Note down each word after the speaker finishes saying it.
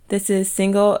This is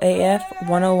Single AF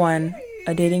 101,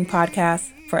 a dating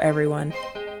podcast for everyone.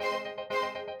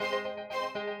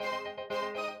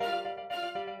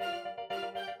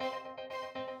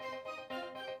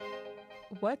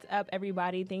 What's up,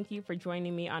 everybody? Thank you for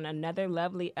joining me on another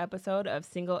lovely episode of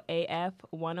Single AF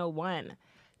 101.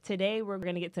 Today, we're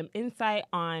going to get some insight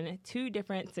on two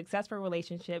different successful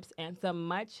relationships and some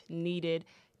much needed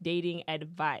dating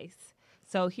advice.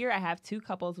 So here I have two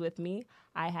couples with me.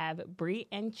 I have Bree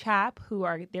and Chap,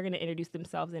 they're going to introduce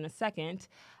themselves in a second.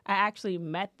 I actually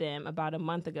met them about a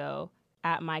month ago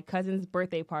at my cousin's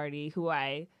birthday party, who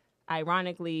I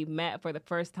ironically met for the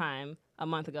first time a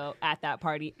month ago at that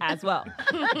party as well.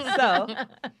 So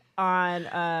on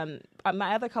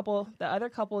my other couple, the other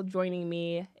couple joining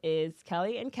me is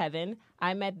Kelly and Kevin.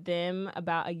 I met them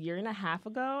about a year and a half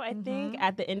ago, I think,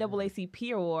 at the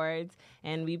NAACP Awards,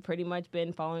 and we've pretty much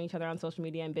been following each other on social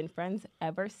media and been friends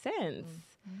ever since.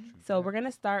 So we're going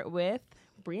to start with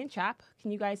Bree and Chap.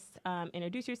 Can you guys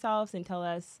introduce yourselves and tell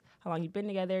us how long you've been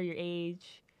together, your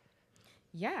age?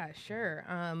 Yeah, sure.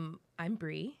 I'm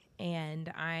Bree,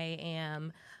 and I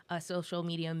am a social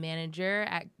media manager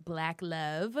at Black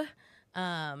Love.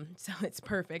 So it's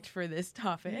perfect for this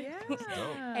topic.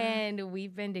 Yeah. And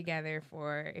we've been together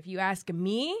for, if you ask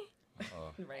me,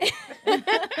 Right.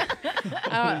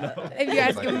 if you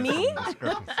ask me,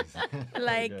 Discrepancies.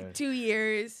 like Okay. 2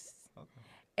 years. Okay.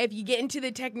 If you get into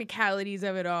the technicalities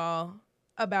of it all,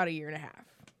 about a year and a half.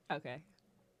 Okay.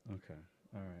 Okay.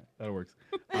 All right. That works.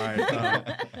 All right.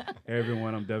 Hey,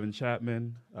 everyone. I'm Devin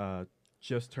Chapman.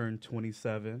 Just turned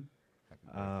 27.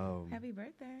 Happy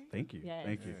birthday. Thank you. Yes.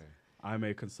 Thank you. I'm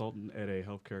a consultant at a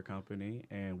healthcare company,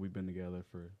 and we've been together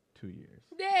for 2 years.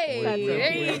 Hey, That's there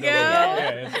it. you We'll go. Yeah,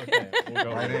 it's okay. We'll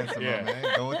go Right with it. answer, Yeah. my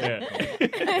man. Go with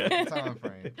Yeah. the time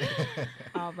frame.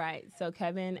 All right. So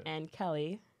Kevin and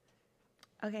Kelly.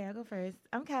 Okay, I'll go first.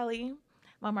 I'm Kelly,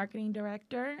 my marketing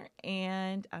director,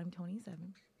 and I'm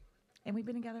 27. And we've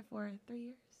been together for 3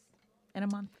 years and a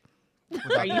month.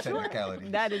 Without Are you the sure?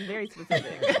 technicalities. That is very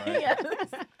specific.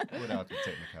 Right? Without the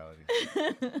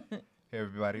technicalities. Hey,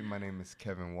 everybody. My name is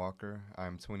Kevin Walker.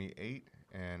 I'm 28,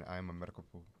 and I'm a medical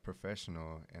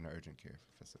professional in an urgent care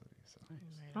facility. So.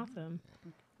 Awesome.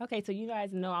 Okay, so you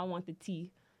guys know I want the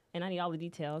tea, and I need all the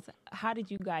details. How did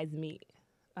you guys meet,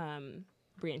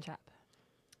 Bree and Chap?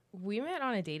 We met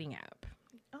on a dating app.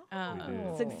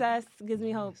 did. Success gives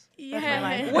me hope. Yeah.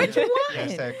 life. Which one?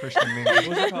 Hashtag Christian What Mingle.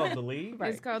 was it called? The League?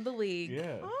 Right. It's called The League.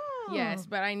 Yeah. Oh. Yes,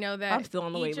 but I know that I'm still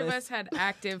on the each wait of list. us had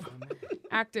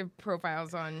active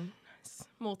profiles on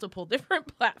multiple different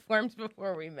platforms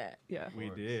before we met. Yeah. We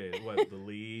did. What? The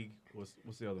League? What's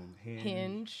the other one?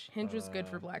 Hinge was good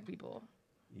for black people.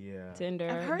 Yeah. Tinder.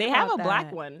 I've heard They have a about black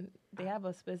that. one. They have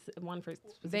a one for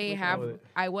specific. They have. Oh,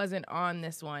 I wasn't on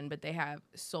this one, but they have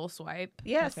Soul Swipe.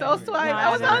 Yeah, Okay. Soul Swipe. No,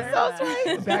 I was I on never Soul heard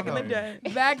that. Swipe back in the No. day.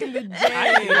 Back in the I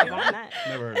didn't day. have on that.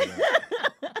 Never heard of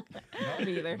that.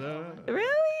 Me either. Duh. Really?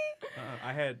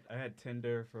 I had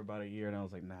Tinder for about a year, and I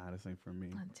was like, nah, this ain't for me.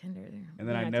 On Tinder. And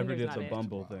then Yeah, I never Tinder's did not the it.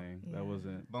 Bumble Wow. thing. Yeah. That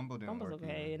wasn't. Bumble didn't Bumble's work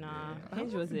okay. either. Nah. Yeah.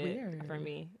 Hinge was it weird. for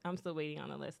me. I'm still waiting on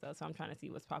the list, though, so I'm trying to see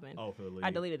what's popping. Oh, for the League.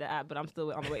 I deleted the app, but I'm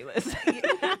still on the wait list.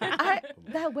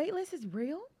 That wait list is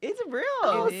real? It's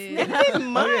real. It is. It's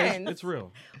been Oh, yeah, months. it's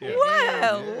real. Yeah.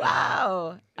 Wow. Yeah.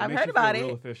 Wow. It I've makes heard you feel about real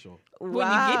it. official. When you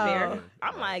get there, Wow.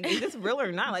 I'm like, is this real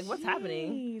or not? Like, what's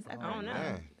happening? Jeez, I don't know.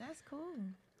 Man. That's cool.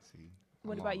 See,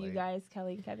 What I'm about all you late. guys,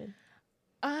 Kelly and Kevin?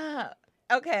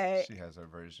 Okay. She has her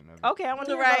version of it. Okay, I want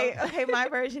to Right. Okay, my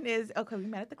version is okay, we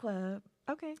met at the club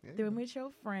Okay. Yeah. through a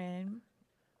mutual friend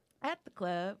at the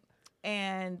club.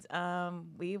 And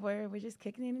we were just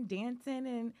kicking in and dancing,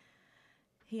 and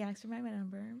he asked for my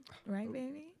number. Right,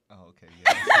 baby? Oh, okay.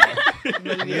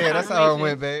 Yeah, yeah, that's how it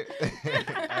went, babe.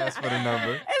 I asked for the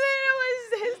number. And then it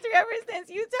was history ever since.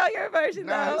 You tell your version,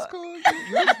 Nah, though. it's cool.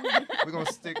 We're gonna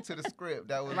stick to the script.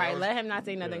 That was Right, that was, let him not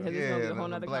say nothing because it's going to be a whole the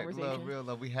nother black conversation. love, real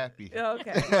love. We happy.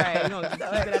 Okay. Right, we're going to keep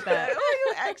it at that. Oh,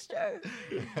 you extra.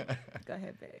 Go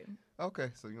ahead, babe.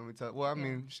 Okay, so you want me to tell? Well, I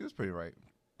mean, she was pretty right.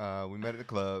 We met at the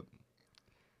club.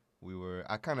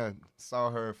 I kind of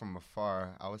saw her from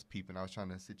afar. I was peeping. I was trying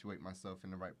to situate myself in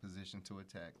the right position to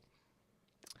attack.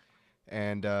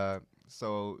 And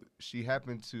so she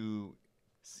happened to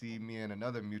see me and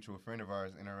another mutual friend of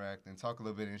ours interact and talk a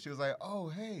little bit. And she was like, oh,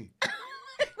 hey,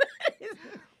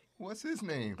 what's his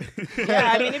name?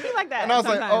 Yeah, I mean, it'd be like that. And I was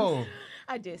like, sometimes. oh,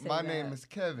 I did say my that. name is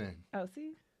Kevin. Oh,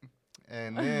 see?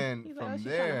 And then He's like, oh, from she's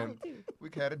there, trying to hook, too. we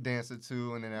had a dance or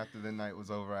two. And then after the night was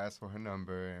over, I asked for her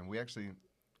number. And we actually,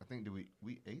 I think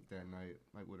we ate that night,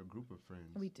 like with a group of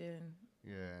friends. We did.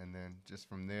 Yeah, and then just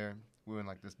from there, we were in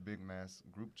like this big mass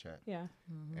group chat. Yeah.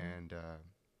 Mm-hmm. And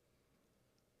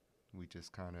we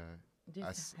just kind of.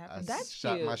 Just I happened. That's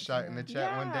shot my cute. shot in the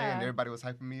chat one day, and Yeah. everybody was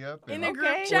hyping me up. In And the I- group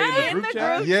Okay. chat. Wait, in the group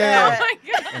chat? Yeah. Oh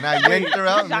my God. and I yanked her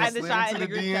out and Shot then the slid shot into in the the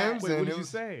group chat. DMs. Wait, what and did it you was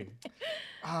say?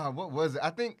 what was it? I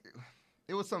think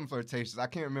it was something flirtatious. I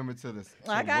can't remember to this.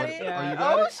 I got it. Oh, Yeah. you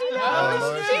got Oh, it? she knows. Oh,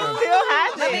 Lord, She she knows. still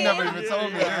has Let it. me- never even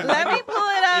told me. Yeah. Let me pull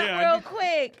it up Yeah, I real need-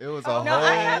 quick. It was a No, whole.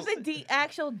 I have the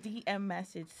actual DM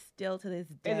message still to this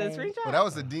day. Is it a screenshot? Well, that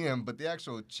was a DM, but the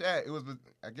actual chat, it was.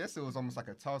 I guess it was almost like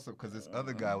a toss up because this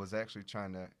other guy was actually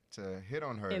trying to hit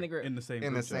on her in the group. In the same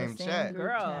in the group chat. same chat. group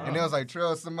Girl. chat. And it was like,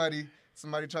 Trail, somebody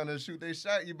trying to shoot their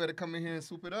shot. You better come in here and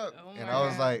swoop it up. Oh and my I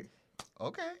was God. like,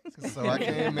 okay. So I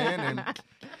came in and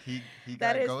he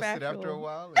That got is ghosted after a factual.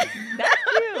 while. And That's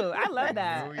cute. I love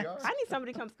that. Here we are. I need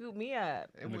somebody to come scoop me up.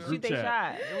 it In the will. Shoot group they chat.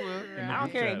 shot. It will. In the I don't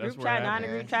group care. chat, Group that's where chat, it not in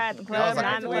happened. group chat, at the That club, was like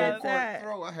not a in the full club. court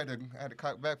throw. I had to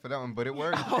cock back for that one, but it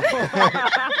worked.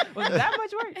 Was that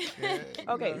much work?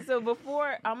 Yeah, Okay, you know. so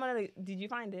before did you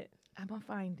find it? I'm gonna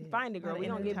find it. Find it, girl. Not We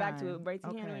in don't the get back to time. it. Right to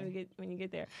hand Okay. when you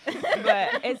get there.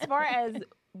 But as far as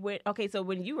so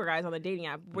when you were guys on the dating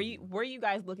app, were you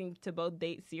guys looking to both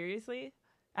date seriously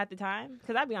at the time?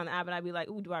 Because I'd be on the app and I'd be like,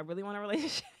 ooh, do I really want a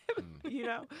relationship? You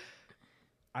know?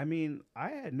 I mean, I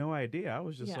had no idea. I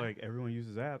was just Yeah. like, everyone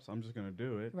uses apps. I'm just gonna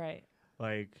do it. Right.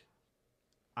 Like,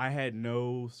 I had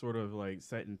no sort of like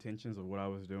set intentions of what I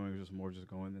was doing. It was just more just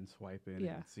going and swiping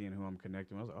Yeah. and seeing who I'm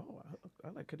connecting with. I was like, oh, I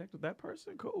like connect with that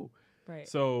person. Cool. Right.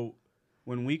 So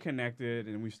when we connected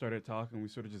and we started talking, we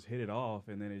sort of just hit it off,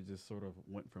 and then it just sort of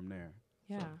went from there.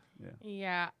 Yeah. So,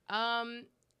 yeah. Yeah.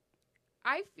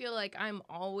 I feel like I'm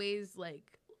always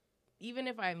like, even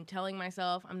if I'm telling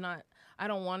myself I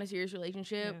don't want a serious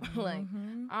relationship, Yeah. like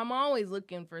Mhm. I'm always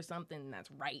looking for something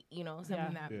that's right, something Yeah.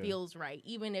 that Yeah. feels right.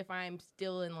 Even if I'm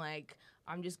still in like,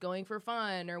 I'm just going for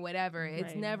fun or whatever. It's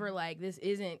Right. never like,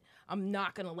 I'm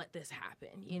not going to let this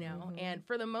happen, Mhm. And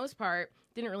for the most part,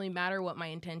 didn't really matter what my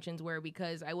intentions were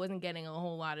because I wasn't getting a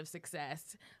whole lot of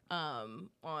success on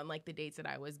like the dates that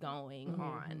I was going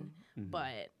on. Mhm.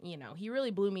 But, he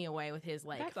really blew me away with his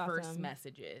like That's first awesome.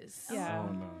 messages. Yeah.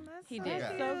 Oh, no. That's He so did.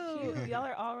 That's cute. so cute. Y'all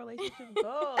are all relationship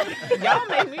goals. Y'all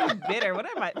make me bitter. What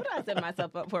did I set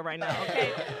myself up for right now?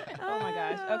 Okay. Oh my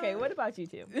gosh. Okay. What about you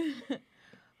two?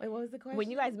 Wait, what was the question? When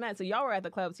you guys met, so y'all were at the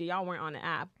club, so y'all weren't on the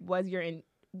app. What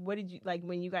did you like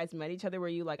when you guys met each other? Were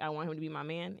you like, I want him to be my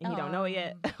man, and you don't know it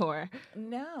yet, or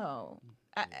No.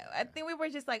 I think we were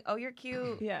just like, oh, you're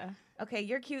cute. yeah? Okay,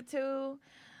 you're cute too.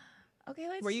 Okay,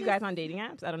 let's. Were you just- guys on dating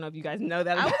apps? I don't know if you guys know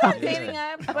that. I was about on it. dating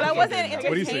apps, but I I was on wasn't dating apps.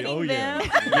 What do you say? entertaining Oh, yeah. them.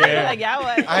 Yeah. Like, yeah,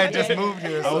 I was. I had just Okay. moved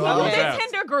here, I so was I on was those Okay, apps.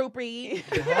 Tinder groupie.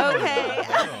 Whoa, Okay.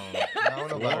 whoa. I don't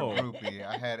know about Whoa. a groupie.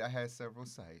 I had several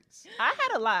sites. I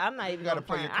had a lot. I'm not even You gotta gonna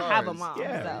play your front. cards. I have them all.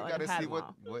 Yeah, so, you like, gotta I have see them what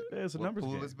all. what, It's a what numbers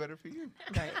pool game. is better for you.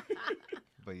 Right.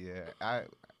 But yeah,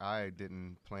 I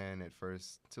didn't plan at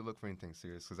first to look for anything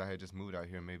serious because I had just moved out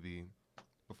here. Maybe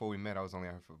before we met, I was only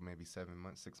out here for maybe 7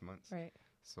 months, 6 months. Right.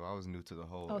 So I was new to the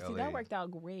whole. Oh, LA. see, that worked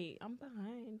out great. I'm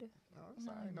behind. Oh, it's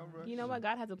all right, no rush. You know what?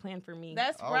 God has a plan for me.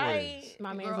 That's Always. right.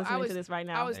 My man's Girl, listening to this right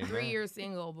now. I was 3 Amen. years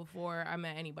single before I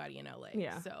met anybody in LA.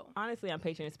 Yeah. So Honestly, I'm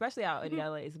patient, especially out in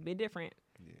LA. It's a bit different.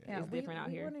 Yeah. Yeah, It's different out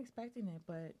we here. weren't expecting it,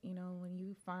 but when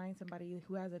you find somebody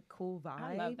who has a cool vibe,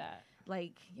 I love that.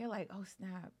 like you're like, oh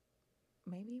snap,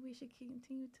 maybe we should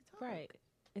continue to talk. Right.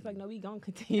 It's like, no, we gonna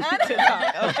continue I to know.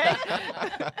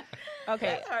 talk. Okay. Okay.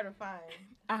 That's hard to find.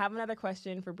 I have another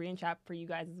question for Bree and Chap for you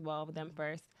guys as well. But them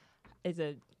first is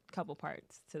a couple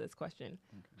parts to this question.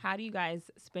 How do you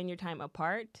guys spend your time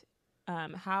apart?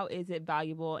 How is it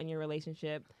valuable in your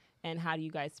relationship? And how do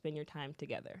you guys spend your time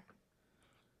together?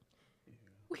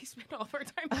 we spend all of our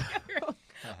time together.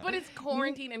 But it's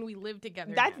quarantine and we live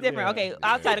together. That's now. different. Yeah. Okay,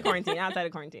 outside of quarantine. Outside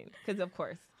of quarantine, because of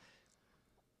course.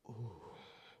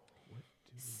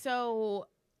 So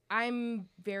I'm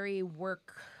very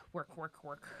work.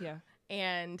 Yeah.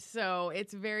 And so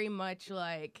it's very much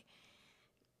like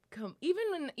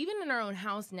even in our own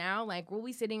house now, like we'll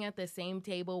be sitting at the same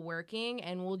table working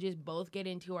and we'll just both get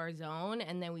into our zone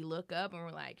and then we look up and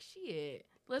we're like, shit,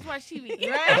 let's watch TV.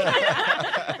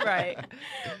 Right.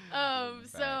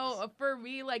 So for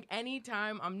me, like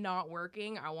anytime I'm not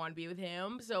working, I want to be with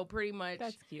him. So pretty much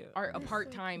That's cute. our That's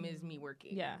apart so time cute. is me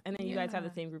working. Yeah, and then you guys have the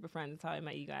Yeah. same group of friends. That's how I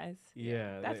met you guys.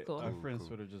 Yeah, That's cool. Our Cool, friends cool.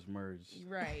 sort of just merged.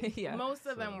 Right. Yeah. Most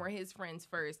of them So- were his friends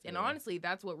first. And Yeah. honestly,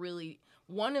 that's what really,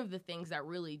 one of the things that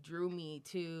really drew me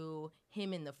to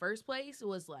him in the first place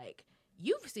was like,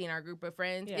 you've seen our group of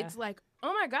friends. Yeah. It's like,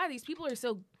 oh my God, these people are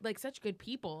so, like, such good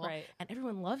people. Right. And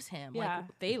everyone loves him. Yeah. Like,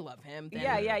 they love him. Then.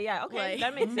 Yeah. Okay, Like-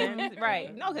 that makes sense.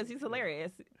 Right. No, because he's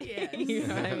hilarious. Yes. You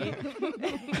know what I mean?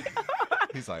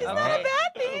 He's like, Okay. huh?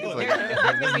 Bad thing. He's like,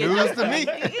 There's gonna be a news joke to me.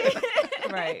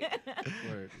 Right.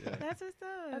 Word, yeah. That's what's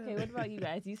up. Okay, what about you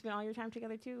guys? Do you spend all your time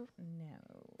together too?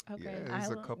 No. Okay. Yeah, there's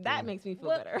a I- couple. That makes me feel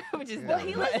Well- better, which is Yeah. Well, dumb,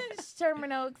 he but- lives in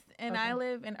Sherman Oaks, and I Okay.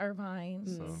 live in Irvine.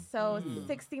 So- So Mm.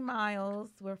 60 miles.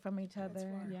 We're from each other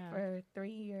far. Yeah. for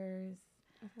 3 years.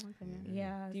 That's a long time.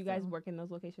 Yeah. Yeah. Do you guys so work in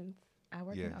those locations? I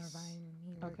work in Yes. Irvine. And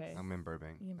he works, Okay. I'm in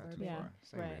Burbank. You in Not too Burbank. far.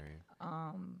 Same right.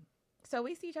 area. So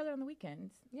we see each other on the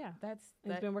weekends. Yeah. That's It's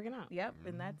that, been working out. Yep, Mhm.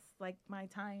 and that's like my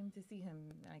time to see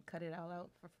him. I cut it all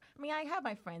out for. I mean, I have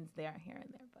my friends there, here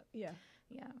and there, but Yeah.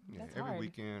 yeah. Yeah, That's every hard.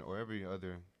 weekend or every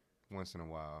other once in a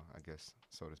while, I guess,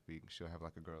 so to speak. She'll have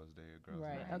like a girls' day, a girls'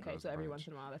 Right. night, Okay. girls' So every brunch. once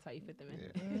in a while, that's how you fit them in. Yeah.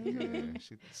 Mhm. Yeah,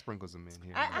 she sprinkles them in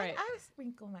here. I, and there. Right. I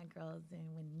sprinkle my girls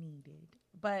in when needed,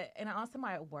 but and also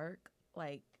my work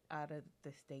like out of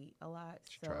the state a lot.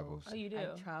 She so travels. Oh, you do?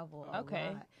 I travel a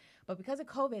Okay. lot. But because of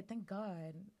COVID, thank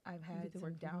God, I've get had to some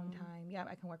work from home. downtime. Yeah,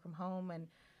 I can work from home. And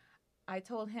I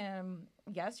told him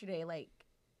yesterday, like,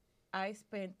 I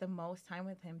spent the most time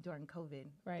with him during COVID.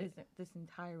 Right. This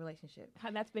entire relationship.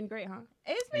 That's been great, huh?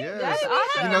 It's been Yeah, good. it's- We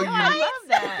awesome. have You know, no you- I love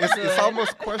that. It's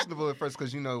almost questionable at first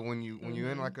because, you know, when you're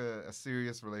in Mhm. like a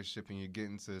serious relationship and you get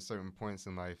into certain points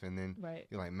in life and then Right.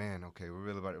 you're like, man, okay, we're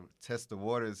really about to test the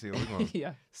waters here. We're going to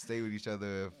Yeah. stay with each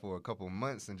other for a couple of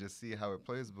months and just see how it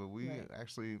plays. But we Right.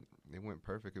 actually, it went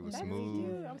perfect. It was That's smooth.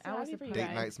 cute. I'm so I was happy for you Date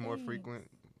guys. nights more Thanks. frequent,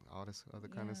 all this other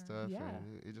kind of Yeah. stuff. Yeah.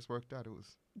 And it just worked out. It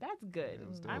was, That's good. Yeah, it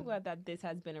was I'm dope. glad that this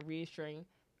has been a reassuring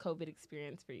COVID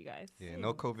experience for you guys. yeah,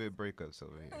 no COVID breakups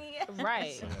over here. Yeah.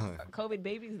 Right. So- COVID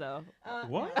babies, though.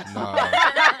 What? No.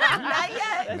 Not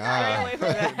yet. Let's Nah. stay away from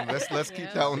that. let's keep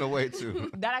Yeah. that one away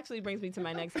too. That actually brings me to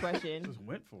my next question. Just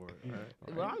went for it.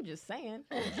 Right? Well, I'm just saying.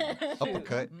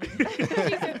 Uppercut. She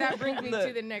said that brings me to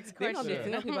Look, the next There's gonna be question.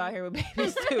 single people out here with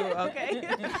babies too,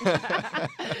 okay?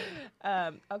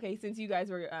 Okay, since you guys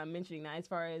were mentioning that, as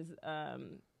far as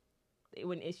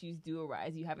when issues do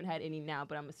arise, you haven't had any now,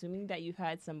 but I'm assuming that you've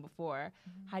had some before.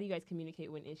 How do you guys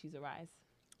communicate when issues arise?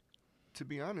 To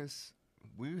be honest,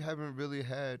 we haven't really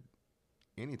had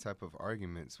any type of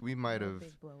arguments. We might have,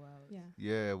 Big blowout.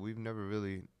 yeah, we've never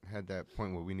really had that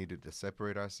point where we needed to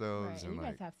separate ourselves Right. And and you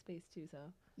like, guys have space too, so.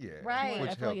 yeah, Right.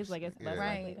 which I feel like it's helps. like it's less Yeah.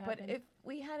 likely Right. to But happen. if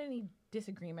we had any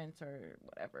disagreements or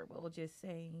whatever, we'll just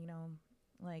say, you know,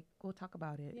 like we'll talk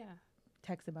about it, Yeah.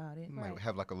 text about it. We might Right.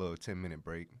 have like a little 10-minute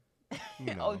break. You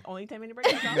Oh, know, only 10-minute break?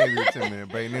 That's all? maybe a 10-minute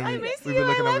break. And then I we miss be you.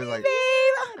 looking I over love like,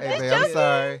 you, babe. hey, babe, I'm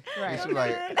sorry. Right. And she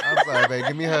like, I'm sorry, babe,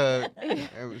 give me a hug.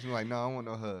 And she's like, no, I don't want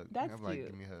no hug. That's I'm like, cute.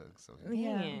 give me a hug. So, Dang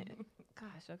Yeah. it.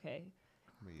 Gosh, okay.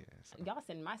 but yeah, so Y'all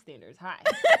setting my standards high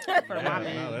for Yeah, my no,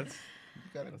 man. that's you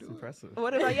gotta that's do it. impressive.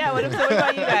 What about what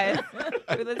about you guys?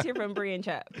 Let's hear from Bree and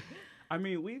Chap. I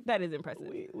mean, we've That is impressive.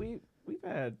 we've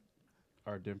had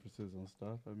our differences on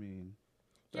stuff. I mean,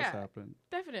 that's Yeah. happened.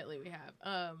 Definitely we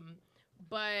have.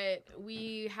 But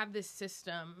we have this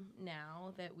system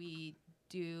now that we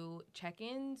do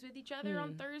check-ins with each other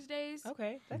on Mm. Thursdays.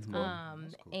 Okay, that's Mhm. cool.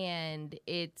 That's cool. And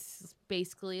it's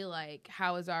basically like,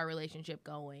 how is our relationship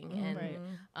going? And Right.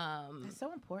 That's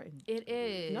so important. it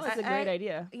is. No, it's a great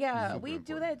idea. Yeah, Super we do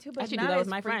important. that too, but I should not do that with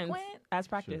as my friends frequent. as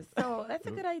practice. So that's a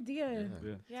Sure. good idea. Yeah.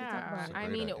 Yeah. Yeah, about it. I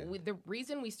Great mean, idea. the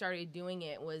reason we started doing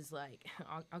it was like,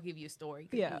 I'll give you a story.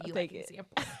 'cause Yeah, you take like it.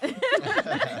 examples.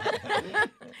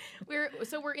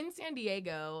 we're in San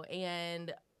Diego,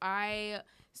 and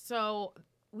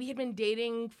we had been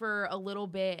dating for a little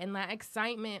bit, and that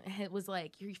excitement was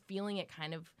like, you're feeling it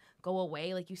kind of go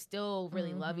away. Like, you still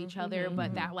really love each other,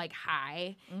 but that like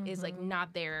high is like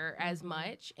not there as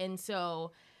much. And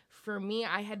so for me,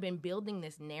 I had been building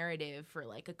this narrative for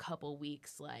like a couple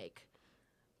weeks, like,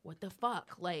 what the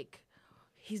fuck? Like,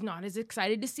 he's not as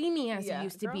excited to see me as Yeah, he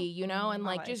used to girl. be, you know? And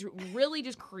My like life. just really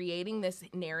just creating this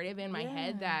narrative in my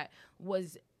head that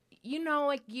was, you know,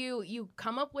 like you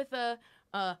come up with a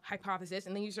hypothesis,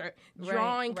 and then you start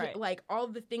drawing right. like all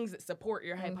the things that support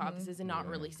your hypothesis and not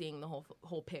really seeing the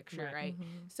whole picture, right?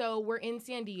 So we're in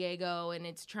San Diego, and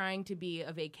it's trying to be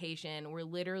a vacation. We're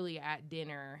literally at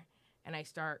dinner, and I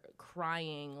start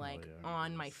crying like yeah, I on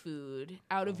remember my this. food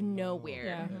out of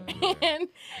nowhere. Yeah. and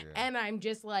Yeah. and I'm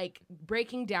just like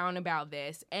breaking down about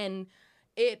this, and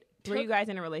it Were took- you guys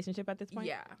in a relationship at this point?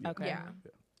 yeah, Okay. yeah,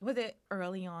 Was it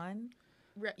early on?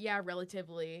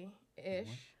 relatively ish.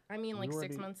 I mean, like You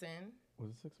 6 already- months in, Was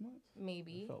it 6 months?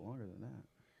 maybe. It felt longer than that.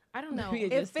 I don't know. Maybe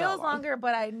It just felt feels long. longer,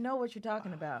 but I know what you're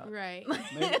talking about. Right.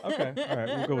 Maybe, okay, all right,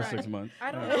 we'll go with 6 Right. months.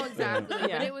 I don't All know right. exactly,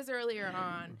 Yeah. but it was earlier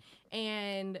on,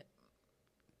 and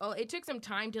it took some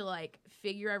time to like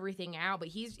figure everything out. But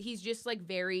he's just like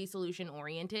very solution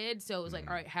oriented, so it was like,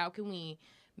 all right, how can we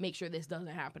make sure this doesn't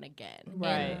happen again?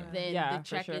 Right. And then Yeah, the for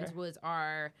check-ins sure. was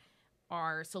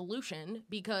our solution,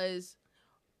 because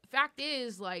fact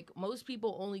is, like, most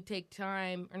people only take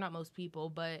time, or not most people,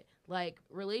 but like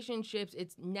relationships,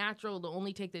 it's natural to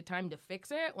only take the time to fix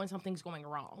it when something's going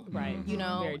wrong. Right. You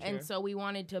know? Very true. And so we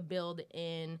wanted to build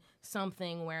in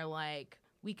something where like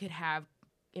we could have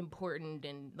important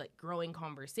and like growing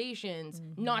conversations,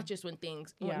 not just when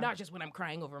things, not just when I'm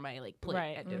crying over my like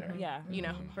plate at dinner. Yeah. You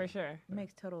know? For sure.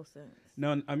 Makes total sense.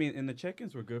 No, I mean, and the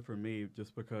check-ins were good for me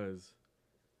just because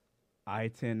I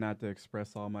tend not to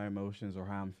express all my emotions or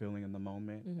how I'm feeling in the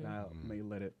moment. And I may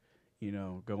let it, you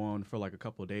know, go on for like a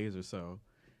couple of days or so.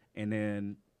 And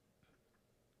then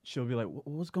she'll be like,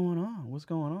 what's going on? What's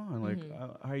going on? Like,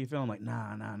 how are you feeling? I'm like,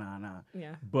 nah.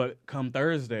 Yeah. But come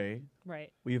Thursday,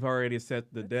 Right. we've already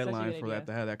set the That's such a deadline good for idea. that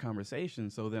to have that conversation.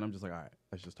 So then I'm just like, all right,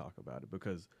 let's just talk about it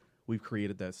because we've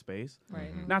created that space. Right.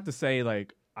 Not to say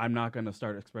like I'm not going to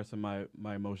start expressing my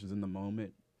emotions in the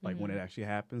moment, like when it actually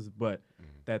happens, but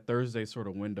that Thursday sort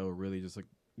of window really just like,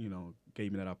 you know,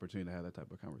 gave me that opportunity to have that type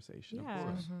of conversation.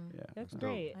 Yeah. Yeah. That's dope.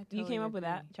 great. I You totally came up with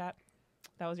that, agree. Chap?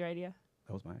 That was your idea?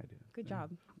 That was my idea. Good job.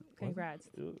 Congrats.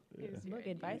 Yeah. Look,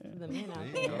 advice to the men out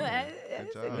There you there. go.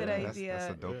 That's Good a job. good That's idea.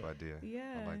 a dope idea.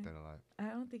 Yeah. I like that a lot. I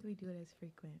don't think we do it as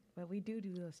frequent, but we do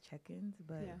those check-ins.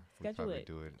 But Yeah. We Schedule probably it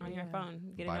do it. on your Yeah.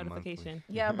 phone. Get a Bi-monthly. notification.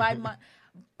 yeah,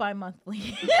 bi-monthly.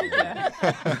 Yeah.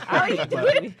 I used to do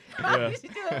it. I Yeah. used to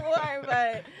do it more,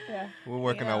 but Yeah. We're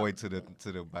working Yeah. our way to the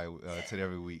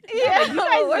every week. yeah, You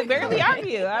guys barely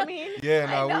argue. I mean, Yeah,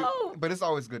 I no, know. but it's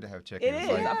always good to have check-ins. It is,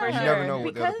 Like, for you sure. never know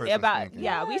what the other Because person's about thinking.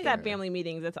 we used to have Yeah. family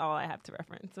meetings. That's all I have to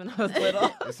reference when I was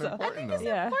little. It's So, important though. it's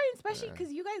Yeah. important, especially Yeah.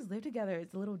 because you guys live together.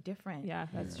 It's a little different. yeah,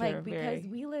 that's true. Like because Very.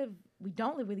 we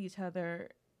don't live with each other.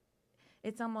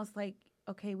 It's almost like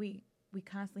okay, we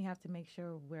constantly have to make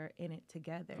sure we're in it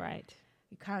together. Right.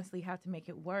 You constantly have to make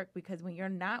it work because when you're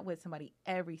not with somebody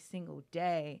every single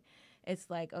day, it's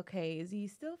like okay, is he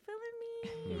still feeling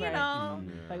me? You Right. know.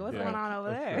 Like, what's Yeah. going on over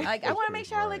there? Like I want to make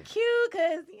sure I look Right. cute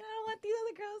because I don't want these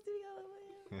other girls to be all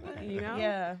over. You know?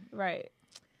 Yeah. Right.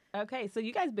 Okay, so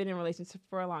you guys been in relationships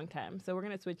for a long time. So we're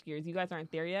gonna switch gears. You guys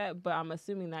aren't there yet, but I'm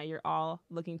assuming that you're all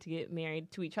looking to get married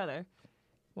to each other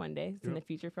one day. It's in the Yep.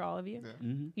 future for all of you. Yeah.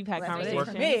 Mm-hmm. You've had Well, that's conversations.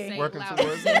 for me. Say it Working loud.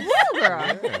 towards it.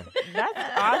 Girl. Yeah.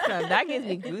 That's awesome. That gives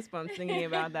me goosebumps thinking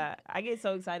about that. I get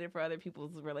so excited for other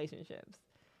people's relationships.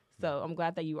 So I'm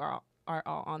glad that you are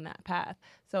all on that path.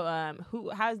 So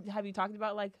have you talked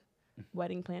about like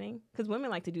wedding planning? Because women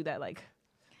like to do that like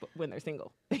when they're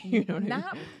single. You know what I mean?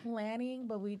 Not planning,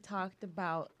 but we talked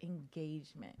about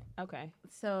engagement. Okay.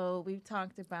 So we've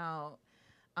talked about,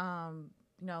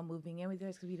 moving in with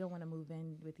us because we don't want to move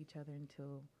in with each other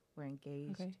until we're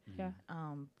engaged. Okay. Yeah.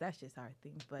 That's just our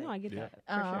thing. But No, I get Yeah. that.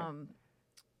 For sure.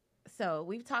 so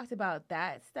we've talked about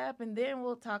that step, and then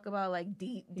we'll talk about like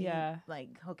deep, Yeah. like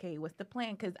okay, what's the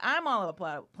plan? Because I'm all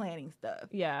about planning stuff.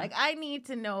 Yeah. Like I need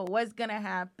to know what's gonna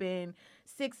happen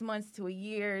 6 months to a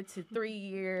year to 3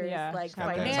 years, Yeah. like Have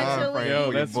that time financially. frame Yo, for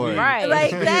your that's boy. sweet. Right.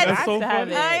 Like, That's that's so to have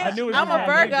funny. it. I knew it was I'm a gonna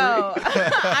happen.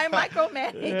 Virgo. I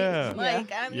micromanage. Yeah.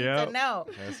 Like I need Yeah. to know.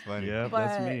 That's funny. Yeah, But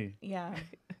that's me. yeah,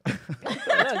 Look,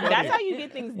 that's how you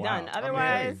get things done. Wow.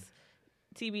 Otherwise,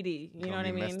 TBD. You know what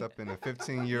I mean? Messed up in a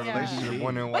 15-year Yeah. relationship,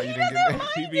 wondering why But you you didn't guys get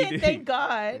don't married. mind it, thank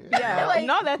God. Yeah. Like,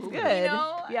 No, that's cool. good. You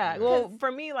know? Yeah. Well, 'Cause-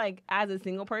 for me, like as a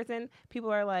single person,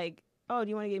 people are like, "Oh, do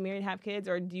you want to get married, have kids,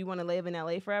 or do you want to live in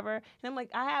LA forever?" And I'm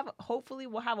like, hopefully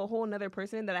we'll have a whole nother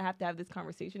person that I have to have this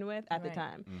conversation with at the Right.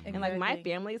 time. Mhm. And like my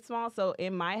Exactly. family is small, so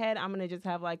in my head, I'm gonna just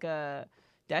have like a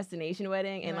destination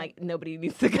wedding, and Right. like nobody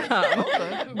needs to come.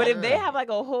 Okay. But if they Yeah. have like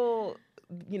a whole,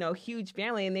 huge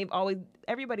family, and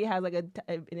everybody has like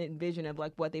an vision of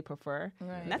like what they prefer,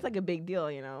 Right. and that's like a big deal,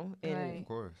 And Right. Of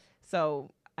course.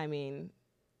 so, I mean,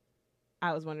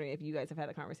 I was wondering if you guys have had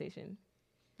a conversation,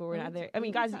 but we're We not there. t- I mean,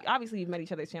 we guys, talk- obviously you've met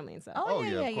each other's family and stuff. Oh, Oh, yeah,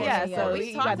 yeah, yeah, of yeah, course. yeah. So We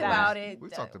you talked got that. about it. We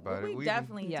talked about it. We We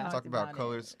definitely Yeah. talked Talked about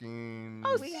color it. schemes.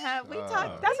 Oh, we have. We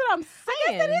talked. That's what I'm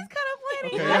saying. That is kind of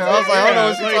planning. Okay, That's yeah, I was like, I don't know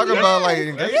what she's Like, talking about, like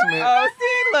engagement. Oh,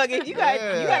 see, look, if you got,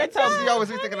 you gotta tell She always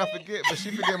be thinking I forget, but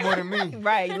she forget more than me.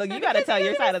 Right, look, you gotta tell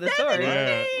your side of the story.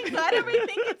 Yeah. So I don't really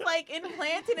think it's like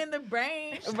implanted in the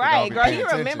brain. Right, be girl, paying he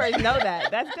attention. remembers. Know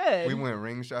that. That's good. We went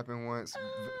ring shopping once.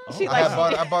 She I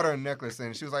like- bought her a necklace,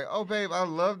 and she was like, "Oh, babe, I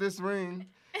love this ring."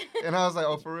 And I was like,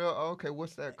 "Oh, for real? Oh, okay,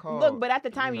 what's that called?" Look, but at the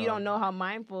time, you know. don't know how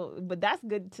mindful. But that's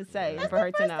good to say That's and for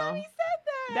her to First time know. he said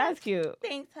that. That's cute.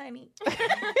 Thanks, honey.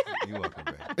 You welcome,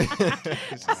 babe.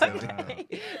 She said it. Okay.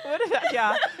 What about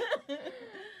y'all?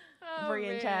 Oh, Bree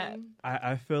and Chad. man.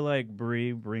 I feel like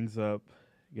Bree brings up,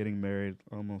 getting married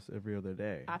almost every other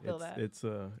day. I feel that. It's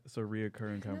a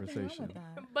reoccurring Nothing wrong conversation. with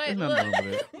that. But There's look, nothing wrong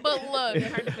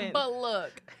with it. but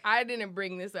look, I didn't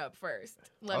bring this up first.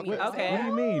 Let me Okay. just Okay. What do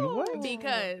you mean? What?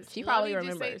 because She let probably me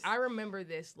just say, remembers. I remember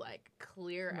this like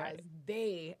clear Right.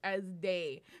 as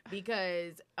day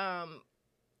because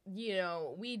you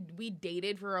know we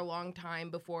dated for a long time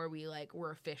before we like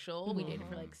were official. We dated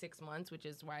for like 6 months, which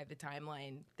is why the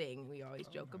timeline thing we always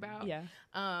joke about. Yeah.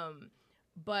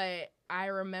 But I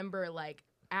remember like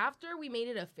after we made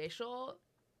it official,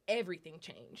 everything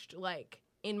changed like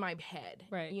in my head,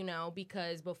 Right. you know,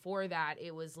 because before that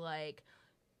it was like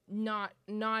not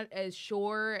as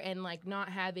sure and like not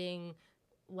having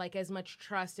like as much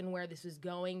trust in where this was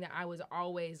going, that I was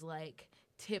always like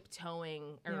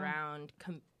tiptoeing Yeah. around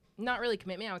not really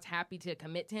commitment. I was happy to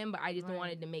commit to him, but I just Right.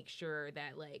 wanted to make sure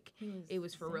that like He was it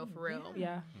was for real, saying, for real.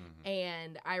 Yeah.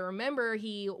 And I remember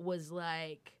he was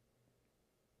like,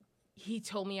 he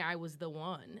told me I was the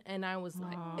one. And I was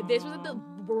like, this was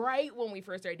right when we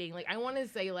first started dating. Like, I want to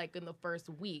say like in the first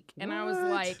week. And I was What?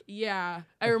 like, yeah,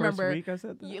 I The remember. First week I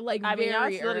said that? Like, I mean, y'all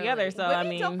very still together, early. so Women I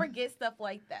mean, don't forget stuff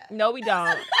like that. no, we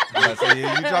don't. Yeah, so you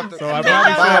dropped the So I you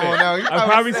probably dropped the said bomb it. on now. You I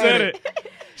probably said it.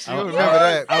 She would remember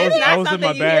that. I was It's not in my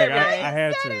something you bag. hear, right? I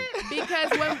had to.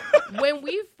 Because when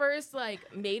we first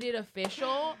like made it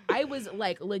official, I was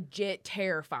like legit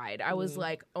terrified. I was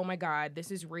like, oh my God,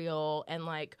 this is real. And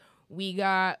like we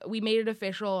made it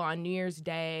official on New Year's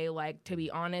Day. Like, to be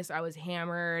honest, I was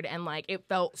hammered and like it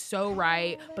felt so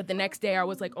right. But the next day I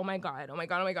was like, oh my God,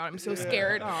 I'm so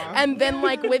scared. And then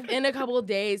like within a couple of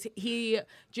days, he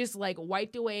just like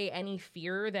wiped away any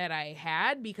fear that I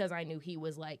had because I knew he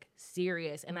was like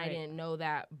serious, and I Right. didn't know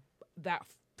that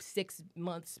 6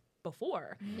 months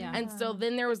before. Yeah. And so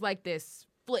then there was like this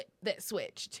flip that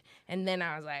switched. And then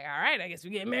I was like, all right, I guess we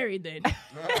get married then.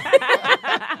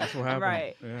 That's what happened.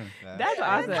 Right. Yeah. That's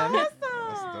awesome. That's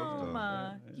dope,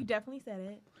 though. You definitely said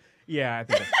it. Yeah, I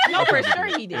think. No, for sure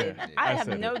he did. Yeah, I I have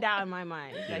said no it. doubt in my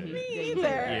mind that he Me did. either.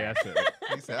 Yeah, I said it.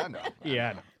 He said, I know.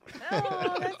 Yeah, I know.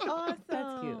 Oh, that's awesome.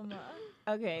 That's cute.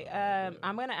 Okay,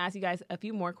 I'm gonna ask you guys a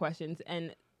few more questions,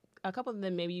 and a couple of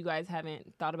them maybe you guys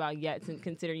haven't thought about yet, since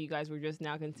considering you guys were just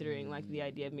now considering like the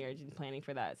idea of marriage and planning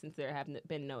for that, since there haven't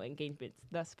been no engagements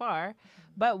thus far.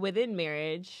 But within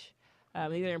marriage,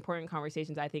 these are important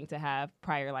conversations I think to have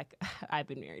prior. Like I've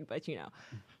been married, but you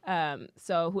know.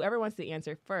 So whoever wants to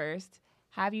answer first,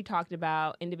 have you talked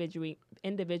about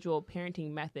individual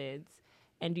parenting methods,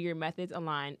 and do your methods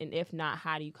align? And if not,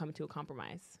 how do you come to a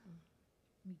compromise?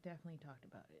 We definitely talked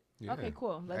about it Yeah. Okay,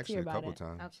 cool. Let's Actually, hear a about couple it.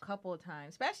 times. a couple of times,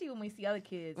 especially when we see other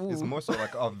kids. It's more so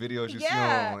like off videos you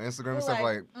Yeah. see on Instagram We're and stuff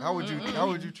like, like how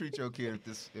would you treat your kid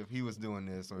if he was doing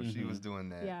this or she was doing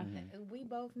that? Yeah. We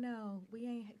both know we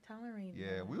ain't tolerating.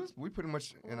 Yeah, that. we pretty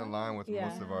much in a line with Yeah.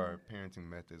 most of our parenting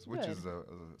methods, which Good. is a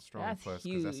strong That's plus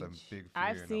huge. because that's a big fear.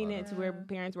 I've in a seen lot it of- to where Yeah.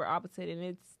 parents were opposite, and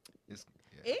it's Yeah.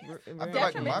 It's I feel like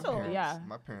detrimental. Yeah.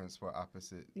 my parents were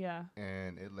opposite, yeah,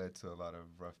 and it led to a lot of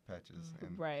rough patches.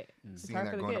 And right. It's seeing hard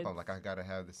that for the growing up, kids. I'm like, I gotta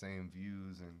have the same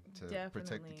views and to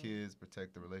protect the Definitely. kids,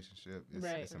 protect the relationship. It's,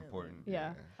 Right. it's important.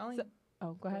 Yeah. Only, So-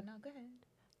 Oh, go ahead. No, go ahead.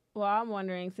 Well, I'm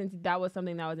wondering, since that was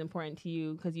something that was important to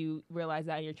you because you realized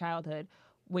that in your childhood,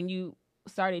 when you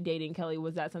started dating Kelly,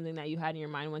 was that something that you had in your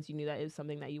mind once you knew that it was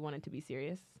something that you wanted to be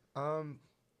serious?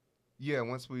 Yeah.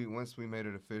 Once we made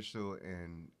it official,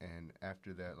 and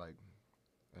after that, like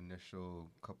initial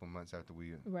couple months after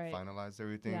we Right. finalized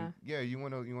everything, Yeah. you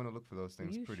wanna look for those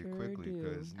things You pretty sure quickly do.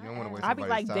 because you I don't want to am. waste I'd be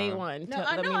like somebody's day time. one. No,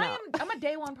 let me know. I'm a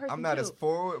day one person. I'm not too. as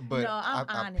forward, but No, I'm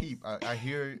I honest. peep. I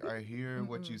hear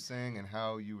what you're saying and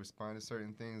how you respond to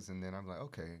certain things, and then I'm like,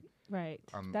 okay, Right.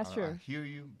 I That's true. hear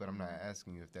you, but I'm not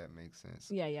asking you if that makes sense.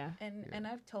 Yeah, yeah. And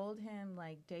I've told him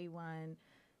like day one,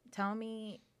 tell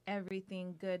me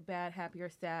everything, good, bad, happy or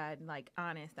sad, like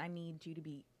honest. I need you to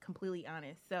be completely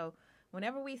honest. So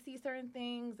whenever we see certain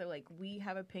things or like we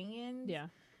have opinions, Yeah.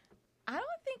 I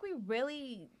don't think we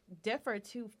really differ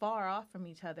too far off from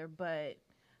each other, but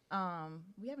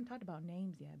we haven't talked about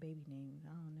names yet, baby names. I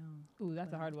don't know. Ooh,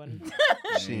 that's a hard one.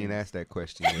 She ain't asked that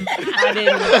question yet. I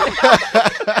didn't.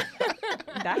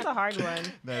 That's a hard one.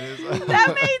 That is.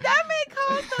 that may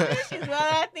cause some issues, but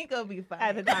I think it'll be fine.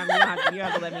 At the time, you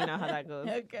have to let me know how that goes.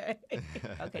 Okay.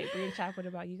 Okay, Bree and Chap, what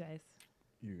about you guys?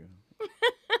 You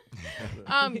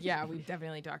go. Yeah, we've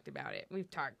definitely talked about it.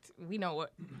 We know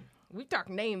We talk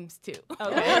names too.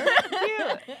 Okay.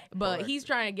 Cute. But he's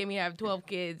trying to get me to have 12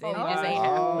 kids, and it just Oh. ain't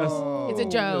happening. It's a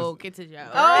joke. It's a joke.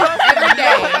 Oh. Every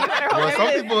day. Well,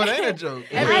 some people it ain't a joke.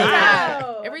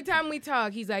 Every time we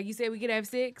talk, he's like, "You said we could have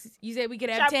 6. You said we could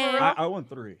have Shot 10." for I want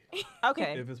 3.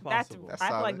 Okay. If it's That's- possible. That's I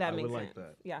feel like solid. that I makes would sense. like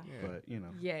that. Yeah. Yeah. But, you know.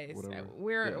 Yes, whatever.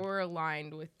 we're Yeah.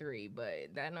 aligned with 3,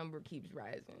 but that number keeps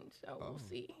rising. So we'll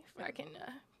see if I can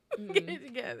Mhm. get it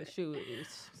together. Shoot.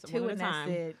 It's Two one and at a that's time.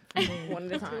 it for me. One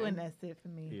at a Two time. and that's it for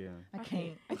me. Yeah. I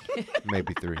can't.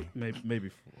 Maybe 3. Maybe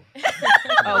 4.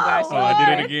 Oh gosh. Oh, I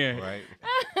did it again. Right?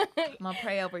 I'm gonna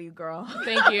pray over you, girl.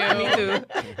 Thank you. Me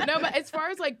too. No, but as far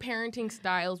as like parenting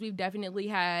styles, we've definitely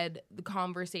had the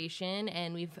conversation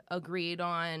and we've agreed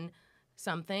on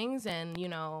some things. And, you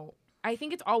know, I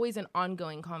think it's always an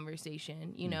ongoing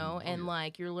conversation, you know, and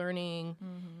like you're learning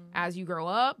as you grow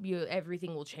up,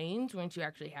 everything will change once you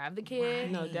actually have the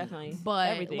kid. No, definitely. But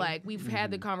Everything. like we've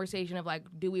had the conversation of like,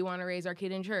 do we want to raise our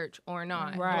kid in church or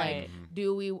not? Right. Like,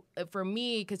 do we? For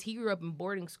me, because he grew up in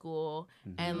boarding school,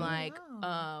 and like,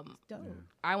 Dope.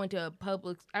 I went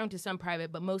to some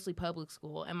private, but mostly public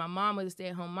school, and my mom was a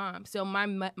stay-at-home mom. So my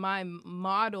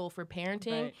model for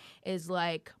parenting Right. is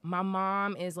like my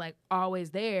mom is like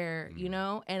always there, you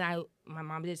know, and my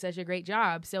mom did such a great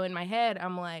job. So in my head,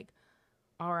 I'm like,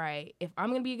 all right, if I'm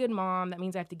gonna be a good mom, that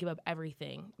means I have to give up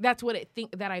everything. That's what I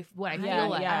feel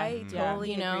like. Yeah. I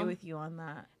totally You know? agree with you on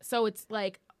that. So it's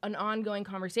like an ongoing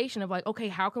conversation of like, okay,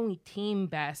 how can we team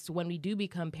best when we do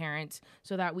become parents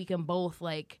so that we can both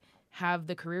like have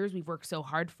the careers we've worked so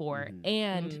hard for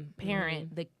and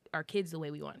parent our kids the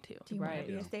way we want to. Do you want Right.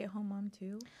 to be a stay-at-home mom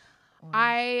too? Or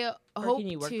I Or hope can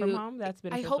you work to. from home? That's I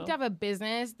beneficial. hope to have a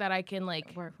business that I can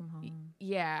like, work from home.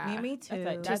 yeah, Me too.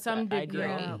 That's to some the degree.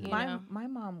 ideal. You my know? my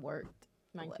mom worked,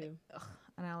 Mine like, too.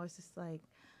 and I was just like,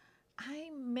 I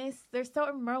miss. There's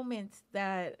certain moments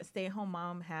that a stay-at-home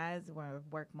mom has where a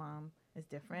work mom is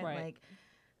different. Right. Like,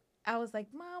 I was like,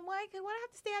 Mom, why do I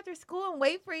have to stay after school and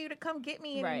wait for you to come get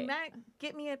me and Right. not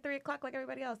get me at 3:00 like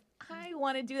everybody else? I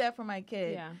want to do that for my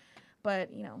kid, Yeah.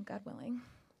 but you know, God willing,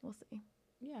 we'll see.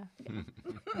 Yeah.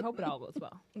 I hope it all goes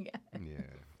well. Yeah. Yeah.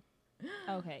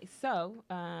 Okay, so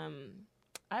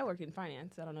I worked in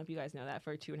finance. I don't know if you guys know that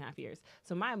for 2.5 years.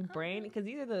 So my brain, because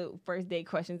these are the first day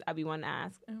questions I be wanting to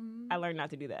ask. I learned not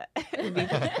to do that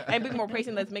and be more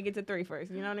patient. Let's make it to 3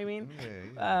 first. You know what I mean?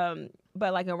 Yeah.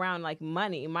 But like around like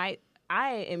money, I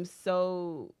am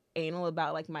so anal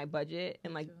about like my budget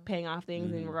and like paying off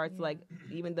things in regards to like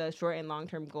even the short and long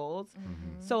term goals.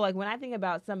 So like when I think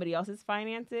about somebody else's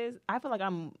finances, I feel like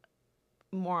I'm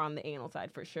more on the anal side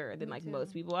for sure than like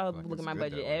most people. I Like, look at it's my good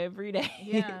budget that way. every day.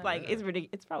 Yeah. Like it's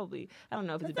ridiculous. It's probably, I don't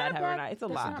know if it's a bad not habit or bad. not. It's a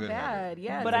That's lot. not good bad. habit.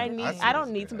 Yeah. But it's I a good need, habit. see I it don't as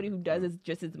a need good somebody who habit. does it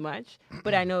just as much.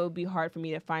 But I know it'd be hard for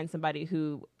me to find somebody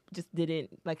who just didn't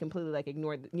like completely like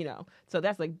ignore, you know. So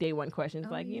that's like day one questions,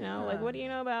 Oh, like, you know, yeah. like what do you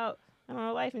know about, I don't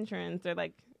know, life insurance or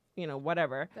like, you know,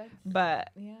 whatever. That's- But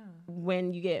yeah.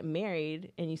 when you get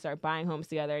married and you start buying homes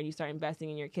together and you start investing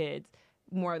in your kids,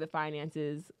 more of the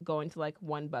finances go into like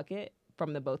one bucket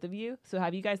from the both of you. So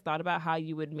have you guys thought about how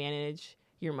you would manage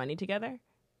your money together?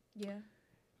 Yeah.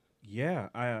 Yeah,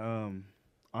 I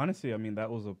honestly, I mean, that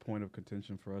was a point of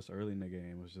contention for us early in the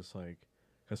game. It was just like,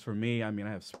 because for me, I mean,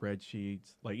 I have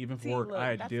spreadsheets. Like even for See, work, look,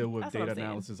 I that's- deal with that's what I'm data saying.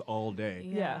 analysis all day.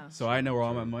 Yeah. So I know where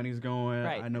all my money's going.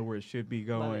 Right. I know where it should be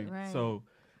Love it. going. Right. So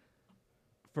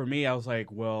for me, I was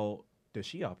like, well, does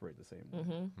she operate the same way?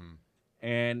 Mm-hmm.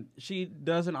 And she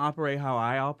doesn't operate how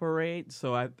I operate.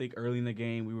 So I think early in the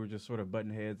game, we were just sort of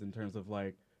butting heads in terms of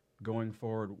like going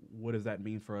forward, what does that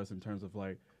mean for us in terms of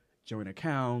like joint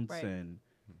accounts Right. and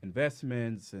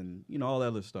investments and, you know, all that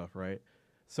other stuff, right?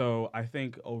 So I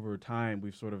think over time,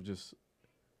 we've sort of just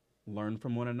learned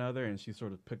from one another, and she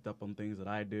sort of picked up on things that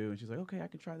I do, and she's like, okay, I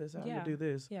can try this out, Yeah. I can do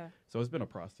this. Yeah. So it's been a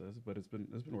process, but it's been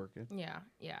working. Yeah,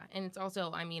 and it's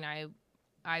also, I mean,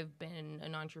 I've been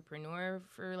an entrepreneur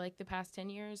for like the past 10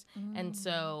 years, and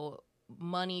so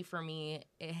money for me,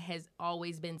 it has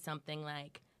always been something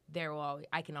like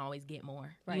I can always get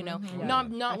more. You Right. know, Yeah. not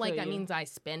I like feel that you. means I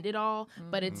spend it all,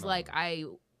 but it's No. like I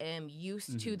am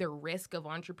used to the risk of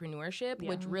entrepreneurship, Yeah.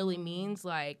 which really means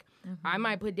like I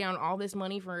might put down all this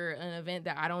money for an event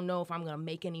that I don't know if I'm gonna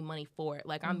make any money for it.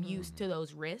 Like I'm used to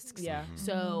those risks. Yeah.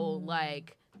 So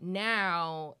like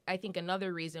now, I think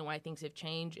another reason why things have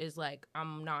changed is like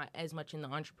I'm not as much in the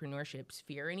entrepreneurship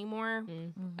sphere anymore,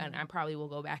 and I probably will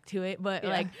go back to it. But Yeah.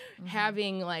 like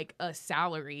having like a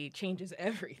salary changes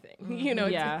everything. You know,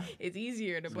 Yeah. it's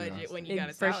easier to budget Yes. when you got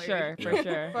a For salary. sure. For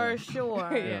sure. For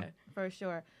sure. Yeah. For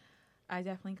sure. I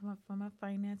definitely come up from a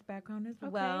finance background as Okay.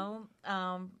 well.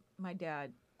 My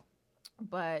dad.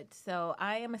 But so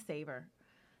I am a saver.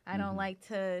 I don't like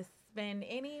to spend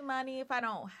any money if I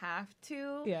don't have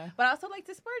to. Yeah. But I also like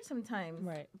to splurge sometimes.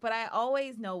 Right. But I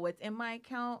always know what's in my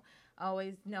account. I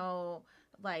always know,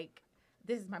 like,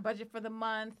 this is my budget for the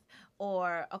month.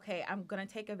 Or, okay, I'm going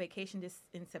to take a vacation this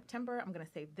in September. I'm going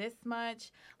to save this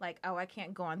much. Like, oh, I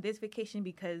can't go on this vacation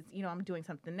because, you know, I'm doing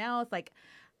something else. Like,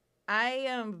 I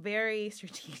am very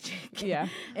strategic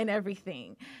in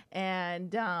everything.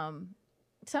 And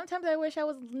sometimes I wish I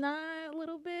was not a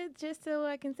little bit, just so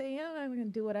I can say, yeah, I'm going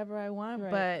to do whatever I want.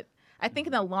 Right. But I think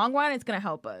in the long run, it's going to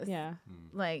help us. Yeah.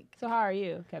 Like, So how are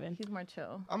you, Kevin? he's more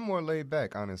chill. I'm more laid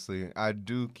back, honestly. I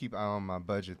do keep eye on my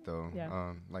budget, though.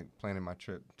 Yeah. Like planning my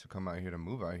trip to come out here to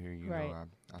move out here. You Right. know,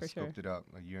 I For sure. scoped it out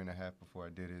a year and a half before I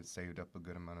did it. Saved up a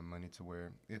good amount of money to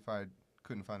where if I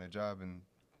couldn't find a job in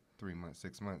 3 months,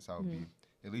 6 months, I would be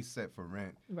at least set for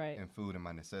rent Right. and food and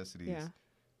my necessities Yeah.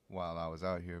 while I was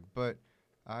out here. But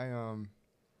I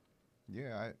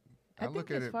I look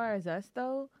think at as it. far as us,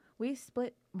 though, we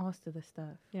split most of the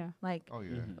stuff. Yeah. Like, Oh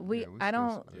yeah. we Yeah, I still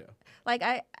don't split. like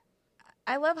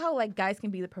I love how like guys can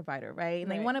be the provider, right? And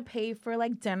Right. they want to pay for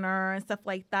like dinner and stuff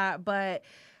like that, but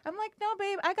I'm like, no,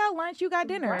 babe, I got lunch, you got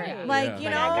dinner. Right. Like, Yeah. you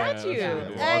Like, know, I got you. yeah.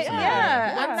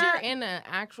 I'm Once not- you're in an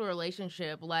actual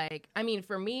relationship, like, I mean,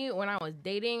 for me, when I was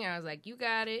dating, I was like, you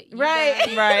got it. You Right. got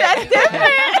it, Right. you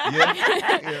got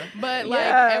it. Yeah. But, like,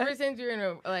 Yeah. ever since you're in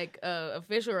a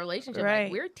official relationship, Right.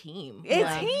 like, we're a team. It's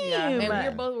Like, team. and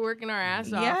we're both working our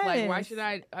ass off. Like, why Yes. should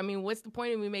I mean, what's the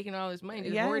point of me making all this money?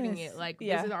 Just hoarding Yes. it. Like,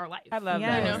 Yeah. this is our life. I love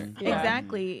Yes, that. You know? Yeah.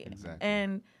 exactly. Exactly.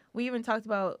 And we even talked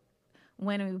about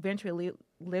when we eventually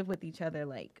live with each other,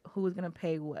 like who's gonna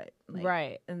pay what, like,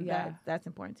 Right. And Yeah. that's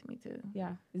important to me too.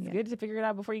 Yeah. It's Yeah. good to figure it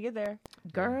out before you get there.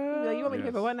 Girl, Like, you want me to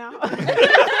pay for Yes. what now? You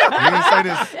didn't say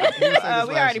this. You didn't say this We last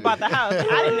already year. bought the house.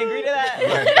 I didn't agree to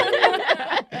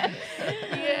that.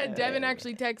 Yeah, Devin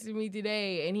actually texted me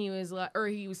today, and he was like, or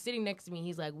he was sitting next to me.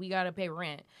 He's like, "We gotta pay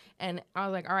rent," and I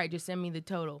was like, "All right, just send me the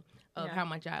total of Yeah. how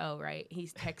much I owe." Right? He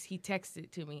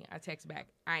texted to me. I text back,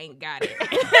 "I ain't got it."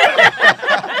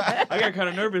 I got kind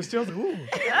of nervous too. I was like, ooh.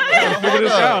 I figure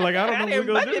this out. Like, I don't know what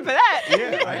we're budget going to for do. that.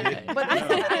 Yeah, I did. but that's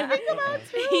what I think about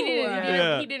too. he didn't.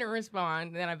 Yeah. He didn't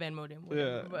respond. Then I Venmoed him.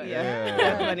 Yeah. But, Yeah.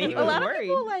 Yeah. Funny. He A was lot worried. of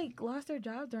people like lost their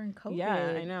jobs during COVID. Yeah,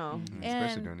 I know. Especially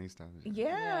And- during these times. Yeah,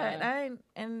 Yeah.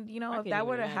 and you know, I if can't that even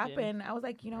were to imagine. happen, I was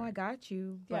like, you know, I got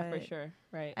you. Yeah, for but- sure.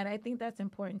 Right. And I think that's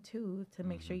important too, to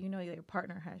make sure you know that your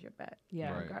partner has your back.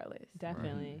 Yeah. Right. Regardless.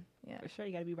 Definitely. Yeah. For sure,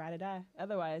 you got to be ride or die.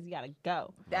 Otherwise, you got to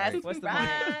go. That's Right. What's the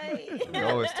right.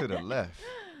 Go is to the left.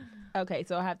 Okay,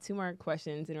 so I have two more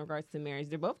questions in regards to marriage.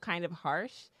 They're both kind of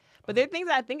harsh, but they're things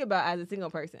I think about as a single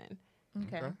person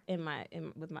Okay.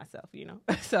 Okay. with myself, you know.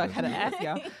 So I gotta ask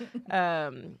y'all.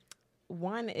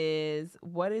 One is,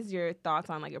 what is your thoughts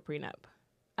on like a prenup?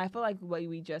 I feel like what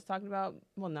we just talked about.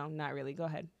 Well, no, not really. Go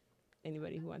ahead.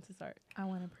 Anybody who wants to start? I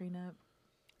want a prenup.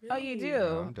 Oh, you do?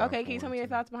 Yeah, I'm down Okay, for can you tell one, me your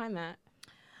too. thoughts behind that?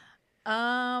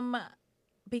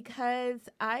 Because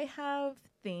I have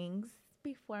things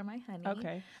before my honey.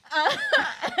 Okay.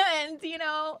 And you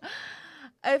know,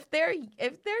 if they're yours,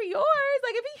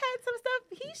 like if he had some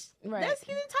stuff, he's Right. he's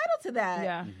entitled to that.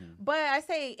 Yeah. But I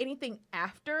say anything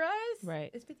after us, Right.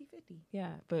 it's 50-50.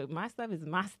 Yeah. But my stuff is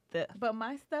my stuff. But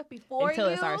my stuff before Until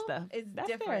you it's our stuff. is That's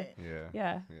fair. different. Yeah.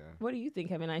 Yeah. Yeah. What do you think,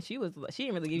 Kevin? She didn't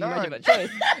really give you No, much of a choice.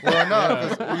 Well, no,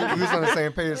 'cause we was on the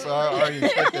same page, so I already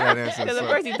expected that answer. Because of so-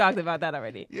 course you talked about that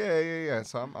already. Yeah.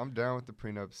 So I'm down with the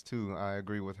prenups too. I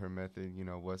agree with her method. You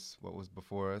know, what was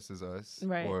before us is us,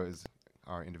 Right. or is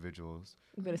our individuals.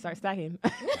 You better start stacking.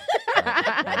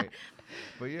 Right?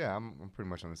 But yeah, I'm pretty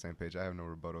much on the same page. I have no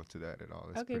rebuttal to that at all.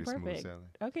 It's Okay, pretty smooth perfect. sailing.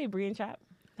 Okay, Bree and Chap.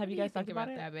 Have you What do guys think talked about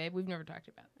it? that, babe? We've never talked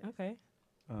about that. Okay.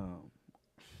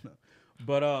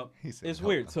 But He said, it's "Hello."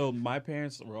 weird. So my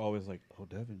parents were always like, "Oh,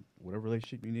 Devin, whatever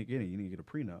relationship you need to get in, you need to get a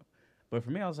prenup." But for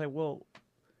me, I was like, "Well,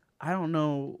 I don't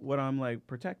know what I'm like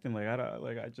protecting. Like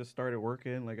I just started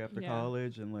working like after Yeah.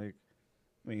 college, and like,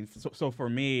 I mean, so for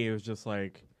me, it was just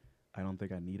like, I don't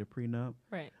think I need a prenup.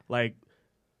 Right. Like,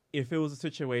 if it was a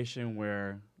situation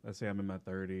where, let's say I'm in my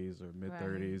 30s or mid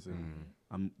 30s, and Mhm.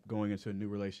 I'm going into a new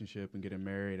relationship and getting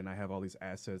married, and I have all these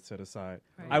assets set aside,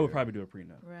 Right. I would Yeah. probably do a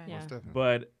prenup. Right. Yeah. Most definitely.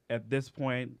 But at this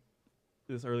point,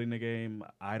 this early in the game,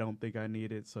 I don't think I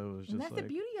need it. So it was And just that's like, the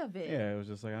beauty of it. yeah, it was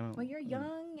just like, I don't. When you're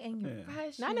young and you're Yeah.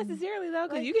 fresh. Not and- necessarily though,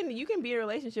 because like- you can be in a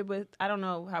relationship with. I don't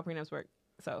know how prenups work,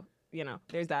 so you know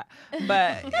there's that.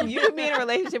 But you can be in a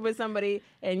relationship with somebody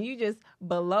and you just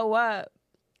blow up,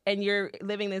 and you're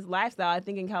living this lifestyle. I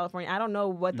think in California, I don't know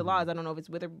what the law is. I don't know if it's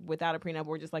with or without a prenup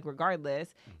or just like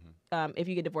regardless. If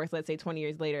you get divorced, let's say 20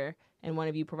 years later, and one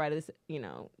of you provided this,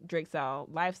 Drake style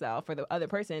lifestyle for the other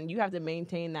person, you have to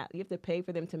maintain that. You have to pay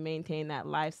for them to maintain that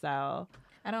lifestyle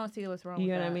I don't see what's wrong You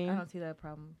with know that. what I mean? I don't see that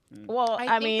problem. Well,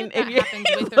 I mean, think if that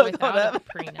happens with or Hold without up.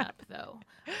 a prenup, though.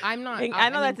 I'm not. I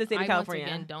know that's the state of I California.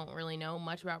 Once again, don't really know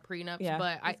much about prenups, Yeah.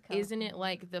 but isn't it California.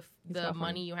 like the California.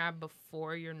 money you have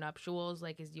before your nuptials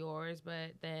like is yours,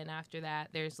 but then after that,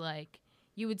 there's like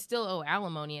you would still owe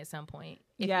alimony at some point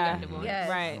if Yeah. you got divorced. Yes.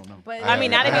 I right. don't know. But I mean,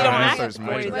 not if you don't ask research for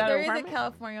much it. Is of But that a there is a requirement?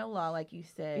 California law, like you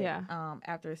said, Yeah.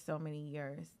 after so many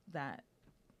years, that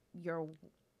your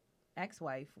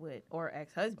ex-wife would or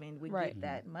ex-husband would Right. get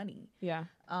that money. Yeah.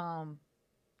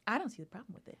 I don't see the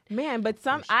problem with it. Man, but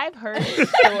I've heard stories.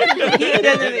 He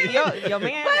doesn't, your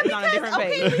man But is on a different okay,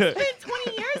 page. we spent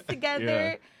 20 years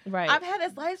together. Right. I've had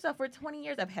this lifestyle for 20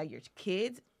 years. I've had your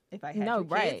kids. If I had no, your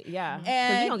kids. right. Yeah. Because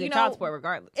And, you don't you get child know, support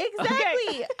regardless.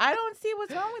 Exactly. I don't see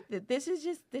what's wrong with it. This is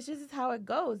just how it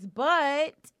goes.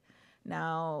 But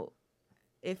now,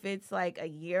 if it's like a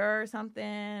year or something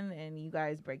and you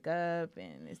guys break up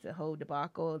and it's a whole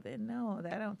debacle, then no,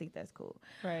 I don't think that's cool.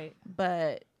 Right.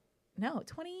 But no,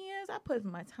 20 years, I put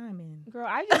my time in. Girl,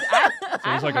 I've So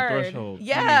I've it's like heard, a threshold.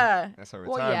 Yeah. That's her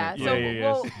Well, yeah. retirement. So, Yeah.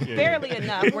 well, Yeah. barely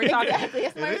enough. We're talking. Exactly.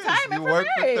 It's my It is. retirement You for work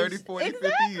for marriage. 30, 40, 50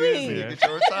 years Exactly. and you Yeah. get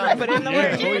your retirement. But in the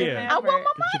Yeah. work, Oh, yeah. I want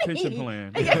my Get your pension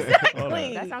money. plan. Exactly. All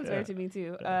that. That sounds fair to me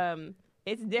too.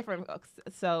 It's different.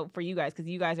 So for you guys, because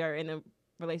you guys are in a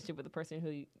relationship with a person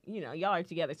who y'all are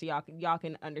together, so y'all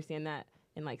can understand that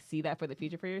and like see that for the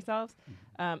future for yourselves.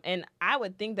 And I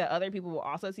would think that other people will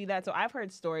also see that. So I've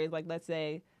heard stories like, let's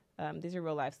say, these are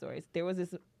real life stories. There was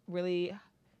this really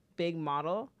big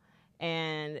model,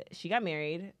 and she got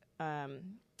married. I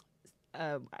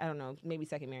don't know, maybe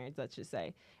second marriage, let's just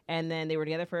say. And then they were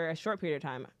together for a short period of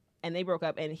time. And they broke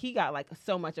up, and he got like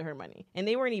so much of her money, and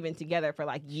they weren't even together for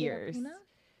like years.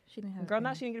 She didn't have a Girl, no,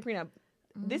 prenup. she didn't get a prenup.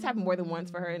 This happened more than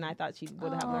once for her, and I thought she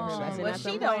would have learned her lesson. But at she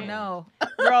some don't point. know.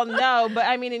 Girl, no. But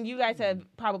I mean, and you guys have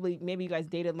maybe you guys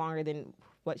dated longer than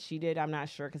what she did. I'm not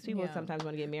sure, because people Yeah. sometimes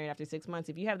want to get married after 6 months.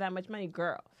 If you have that much money,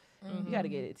 girl, you got to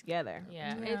get it together.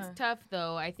 Yeah, Yeah. it's tough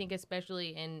though. I think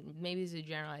especially, and maybe this is a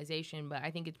generalization, but I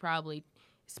think it's probably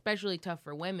especially tough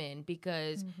for women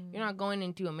because you're not going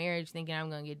into a marriage thinking I'm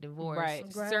going to get divorced. Right.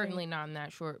 Right. Certainly not in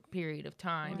that short period of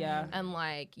time. Yeah. And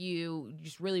like you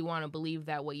just really want to believe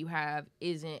that what you have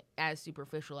isn't as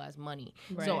superficial as money.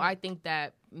 So Right. I think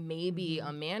that maybe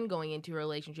a man going into a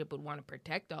relationship would want to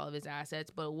protect all of his assets,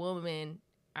 but a woman,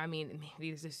 I mean,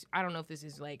 maybe this is, I don't know if this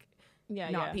is like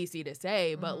not PC to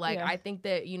say, but like Yeah. I think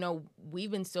that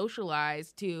we've been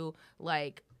socialized to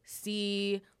like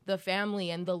see the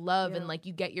family and the love and Yeah. like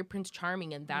you get your Prince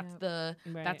Charming and that's Yeah.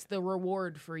 Right. that's the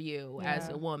reward for you as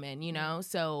Yeah. a woman,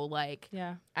 so like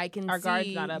Yeah. I can Our see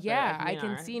guard's not up, but yeah as I men can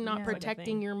are. see not Yeah. Like a protecting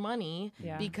thing. your money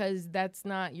Yeah. because that's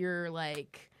not your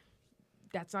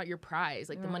that's not your prize.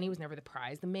 Like the money was never the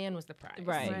prize. The man was the prize.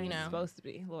 Right. Right. It's supposed to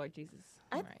be. Lord Jesus.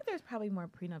 I Right. think there's probably more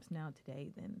prenups now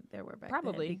today than there were back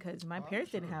Probably. then because my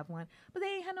parents didn't have one, but they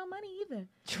ain't had no money either.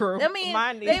 True. I mean,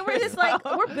 Mine they were neither, just like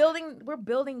so. we're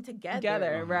building together.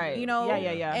 Together, right.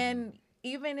 Yeah. And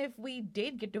even if we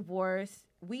did get divorced,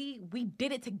 we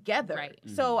did it together. Right.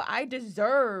 So I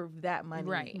deserve that money.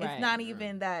 Right. It's Right. not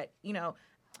even that,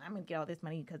 I'm gonna get all this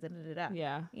money because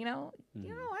Yeah.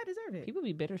 I deserve it. People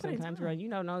be bitter Put in sometimes, time. girl. You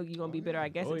don't know you're going to be bitter. I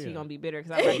guess Oh, it's you yeah. going to be bitter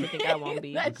because I like to think I won't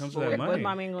be. That's It comes to true. that What money.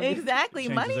 mommy gonna do? Exactly.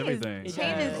 Changes Money everything. changes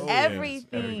Yes. Oh, yes.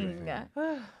 everything.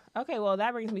 Everything. Okay, well,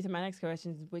 that brings me to my next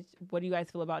question. What do you guys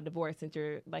feel about divorce since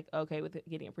you're like okay with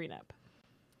getting a prenup?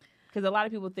 Because a lot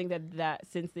of people think that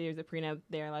since there's a prenup,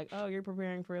 they're like, oh, you're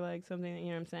preparing for like something. You know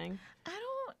what I'm saying?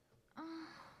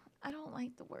 I don't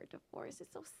like the word divorce.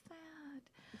 It's so sad.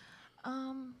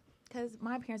 Because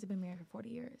my parents have been married for 40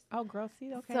 years. Oh, girl,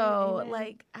 see, okay. So, amen.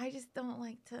 like, I just don't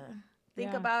like to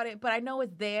think Yeah. about it. But I know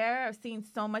it's there. I've seen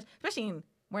so much, especially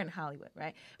we're in Hollywood,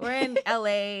 right? We're in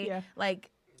LA, Yeah. like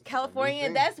California.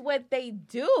 Everything. That's what they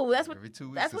do. That's what. Every 2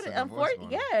 weeks, That's it's what. a divorce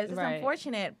one. Yes, it's Right.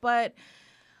 unfortunate, but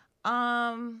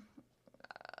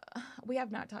we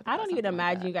have not talked. I about don't even something like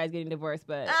imagine that. you guys getting divorced,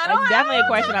 but I don't it's definitely a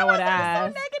question I want to It's ask. so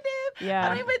negative. Yeah. I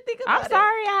don't even think about I'm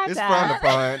sorry I had It's that.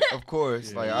 frowned upon, of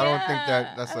course. Like I don't think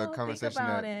Yeah, that's I a don't think conversation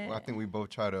about that it. I think we both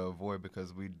try to avoid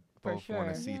because we For both want sure.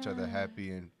 to see each other Yeah.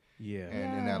 happy and Yeah.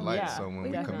 in that light. Yeah. So when We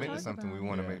we definitely commit to talk something, we about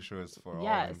want to it. make sure it's for all.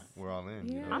 Yes. And we're all in.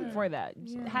 Yeah. I'm for that.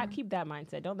 Yeah. Keep that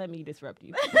mindset. Don't let me disrupt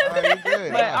you. All right, you're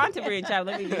good. But Yeah. on to Brie and Chad,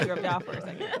 let me disrupt y'all for a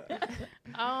second. And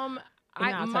then I'll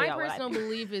tell My y'all what I personal think.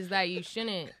 belief is that you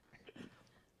shouldn't.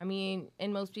 I mean,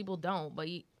 and most people don't, but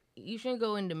you shouldn't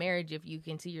go into marriage if you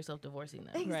can see yourself divorcing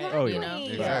them. Exactly. Oh, You yeah. know,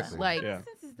 Exactly. like Yeah. What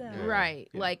sense is though. Yeah. Right.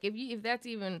 Yeah. Like if that's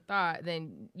even thought,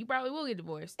 then you probably will get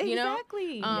divorced. You know.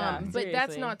 Exactly. But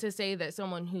that's seriously. not to say that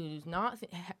someone who's not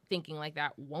thinking like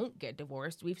that won't get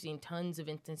divorced. We've seen tons of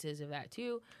instances of that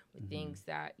too, with things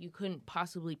that you couldn't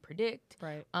possibly predict.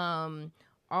 Right.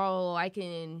 All I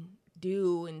can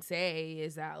do and say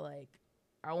is that like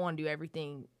I want to do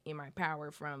everything in my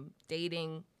power from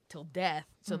dating till death,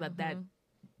 so that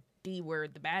D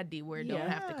word, the bad D word, don't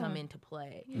have to come Yeah. into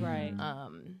play. Right.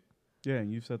 Yeah,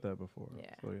 and you've said that before.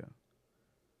 Yeah. So yeah.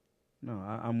 No,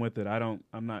 I'm with it.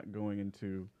 I'm not going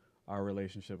into our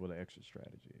relationship with an exit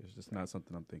strategy. It's just not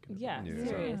something I'm thinking about. Yeah, Yeah.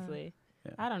 seriously.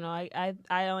 Yeah. I don't know.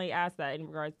 I only asked that in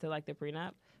regards to like the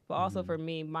prenup, but also for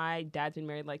me, my dad's been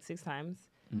married like 6 times,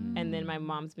 and then my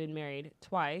mom's been married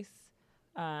twice,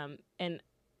 and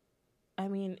I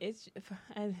mean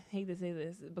I hate to say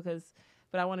this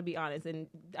but I want to be honest, and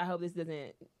I hope this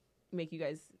doesn't make you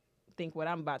guys think what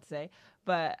I'm about to say,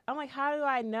 but I'm like, how do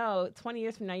I know 20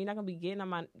 years from now you're not gonna be getting on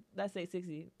my, let's say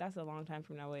 60, that's a long time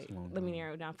from now. Wait, let me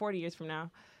narrow it down. 40 years from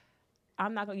now, you're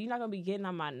not gonna be getting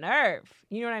on my nerve.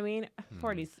 You know what I mean?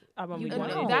 40s, I'm gonna be don't going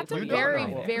know. into That's it. a We don't very,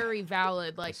 know. very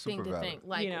valid like That's thing super to valid. think.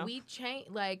 Like You know? we change.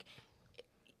 Like,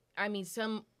 I mean,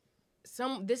 some.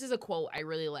 This is a quote I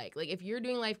really like. Like, if you're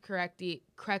doing life correctly,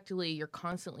 you're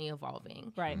constantly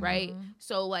evolving. Right. Right.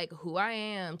 So, like, who I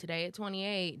am today at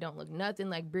 28 don't look nothing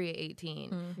like Brie at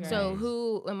 18. So, Right.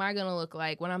 who am I gonna look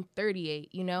like when I'm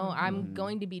 38? You know, I'm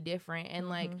going to be different. And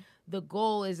like, the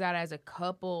goal is that as a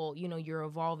couple, you know, you're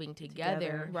evolving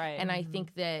together. Right. And I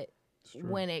think that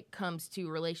when it comes to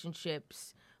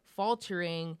relationships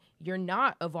faltering, you're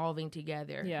not evolving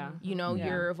together. Yeah. You know, Yeah,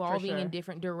 you're for evolving sure. in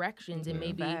different directions. And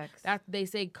maybe Facts. that they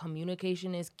say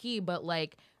communication is key, but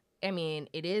like, I mean,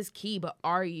 it is key, but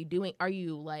are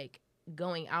you like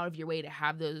going out of your way to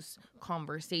have those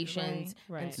conversations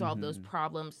Right. and solve those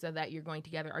problems so that you're going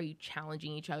together? Are you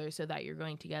challenging each other so that you're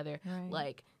going together? Right.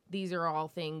 Like, these are all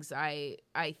things I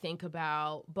think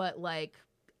about, but like,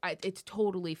 it's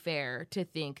totally fair to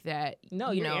think that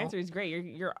No, you your know, answer is great.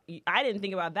 I didn't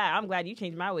think about that. I'm glad you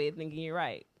changed my way of thinking. You're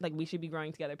right. Like, we should be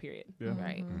growing together, period. Yeah.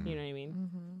 right. You know what I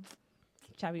mean?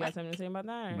 Chappie, you got something to say about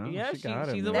that? No, yeah, she got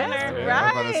it, she's a man. winner. Yeah. Right. I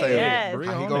was about to say, Yes. Brie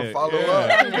how he on gonna it. follow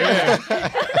Yeah.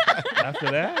 up?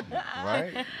 After that,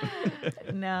 Right?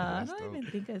 No, I That's don't dope.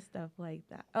 even think of stuff like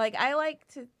that. Like, I like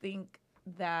to think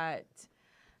that,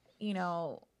 you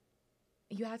know,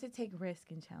 you have to take risk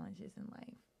and challenges in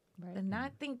life. Right. And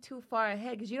not think too far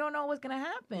ahead, because you don't know what's gonna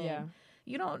happen. Yeah.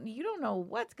 You don't know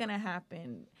what's gonna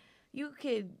happen. You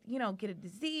could, you know, get a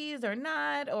disease or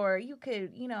not, or you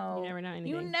could, you know, You never know anything.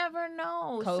 You never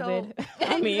know. COVID. So,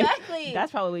 I mean, exactly.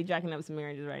 that's probably jacking up some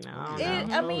marriages right now. I don't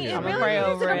know. I mean, yeah. it I'ma really pray is.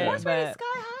 over And it, divorce rate is but-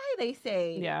 sky high, they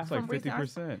say. Yeah. it's like from recent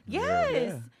 50%. Yes. Yeah.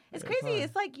 It's It's crazy. high.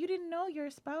 It's like you didn't know your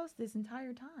spouse this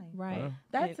entire time. Right.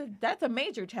 Wow. That's a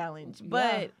major challenge.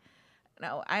 But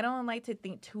no, I don't like to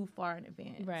think too far in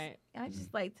advance. Right. I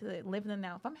just like to live in the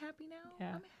now. If I'm happy now, Yeah.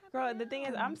 I'm happy. Girl, the thing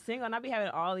is, now. I'm single and I be having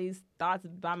all these thoughts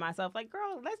by myself. Like,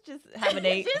 girl, let's just have a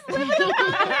date. Just live in the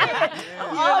moment.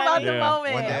 I'm all about the Yeah.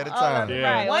 moment. One day at a All about time. the-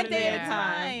 Yeah. Right. One One day day at a at a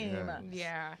time. time.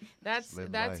 Yeah, that's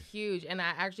live that's life. huge, and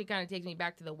that actually kind of takes me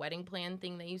back to the wedding plan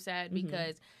thing that you said,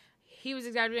 because he was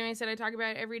exaggerating. I said I talk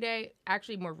about it every day.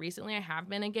 Actually, more recently, I have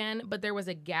been again, but there was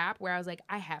a gap where I was like,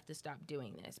 I have to stop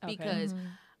doing this Okay. because,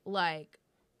 like,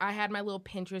 I had my little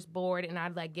Pinterest board, and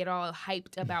I'd like get all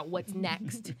hyped about what's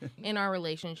next in our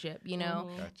relationship, you know,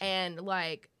 Gotcha. and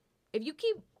like if you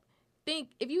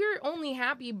if you're only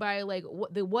happy by like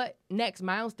what next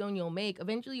milestone you'll make,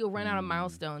 eventually you'll run out of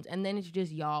milestones, and then it's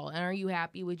just y'all. And are you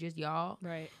happy with just y'all?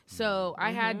 Right. So I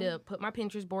had to put my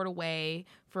Pinterest board away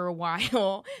for a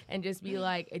while and just be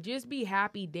like, just be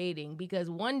happy dating, because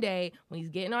one day when he's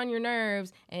getting on your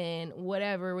nerves and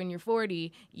whatever, when you're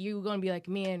 40, you're gonna be like,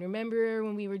 man, remember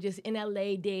when we were just in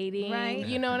LA dating? Right.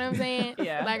 You know what I'm saying?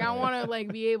 Yeah. Like, I want to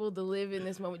like be able to live in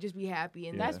this moment, just be happy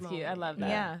in That's this cute. moment. I love that.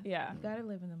 Yeah. Yeah. You gotta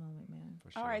live in the moment, man.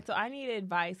 For sure. All right, so I need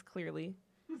advice, clearly.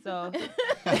 So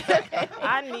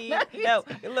I need no.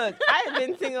 Look, I've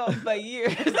been single for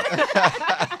years.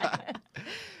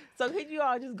 So could you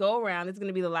all just go around? It's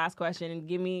gonna be the last question,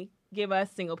 and give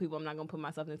us single people. I'm not gonna put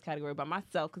myself in this category by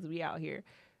myself because we out here.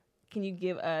 Can you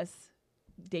give us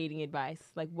dating advice?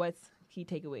 Like, what's key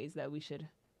takeaways that we should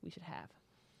have?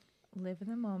 Live in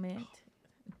the moment.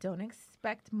 Don't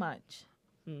expect much.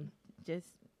 Just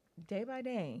day by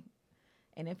day.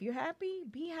 And if you're happy,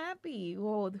 be happy.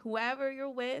 Well, whoever you're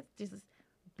with, just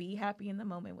be happy in the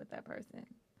moment with that person.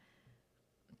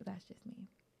 That's just me.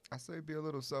 I say be a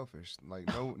little selfish. Like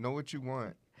know what you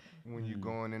want when you're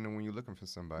going in and when you're looking for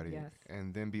somebody. Yes.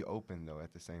 And then be open though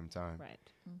at the same time.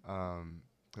 Right.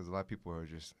 Because a lot of people are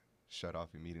just shut off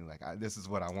immediately. Like, this is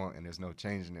what I want, and there's no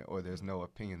changing it, or there's no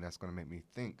opinion that's going to make me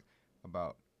think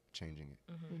about changing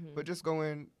it. But just go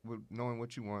in with knowing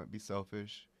what you want. Be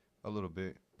selfish a little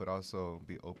bit, but also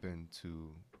be open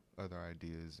to other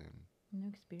ideas and New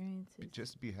experiences.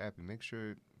 just be happy. Make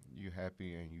sure you're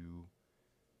happy and you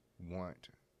want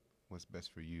what's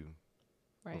best for you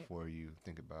before you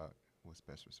think about what's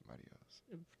best for somebody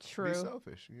else. True. Be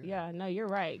selfish. Yeah, no, you're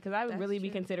right. Because I would That's really be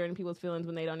true. considering people's feelings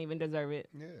when they don't even deserve it.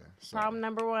 Yeah. So Problem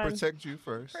number one. protect you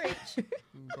first. Preach.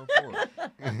 Go for it.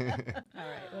 All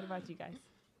right. What about you guys?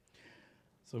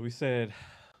 So we said,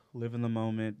 live in the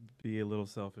moment, be a little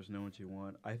selfish, know what you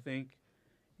want. I think,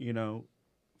 you know,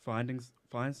 find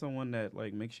someone that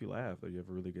like makes you laugh, that you have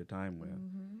a really good time with,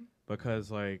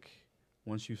 because like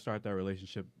once you start that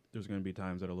relationship, there's going to be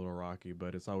times that are a little rocky,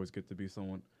 but it's always good to be with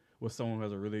someone who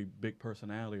has a really big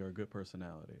personality or a good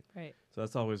personality. Right. So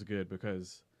that's always good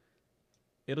because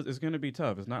it's going to be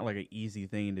tough. It's not like an easy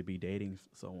thing to be dating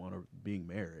someone or being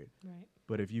married. Right.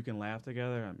 But if you can laugh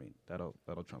together, I mean, that'll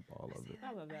trump all of it.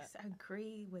 I love that. I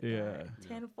agree with Yeah. that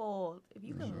tenfold. If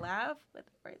you can laugh with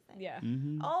the person. Yeah.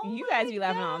 Mm-hmm. Oh, You guys my be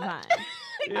laughing all the God. time.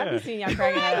 I Yeah. be seeing y'all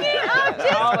cracking up.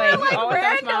 Just always, for, like always that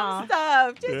random smile.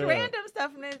 stuff, just Yeah. random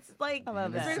stuff, and it's like I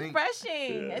love it's that.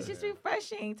 refreshing. Yeah. It's just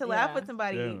refreshing to laugh Yeah. with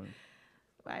somebody. Yeah.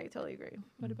 I totally agree.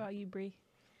 What about you, Bree?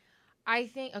 I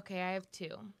think, okay, I have two.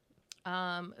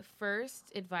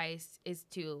 First advice is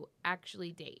to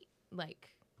actually date. Like,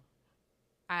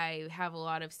 I have a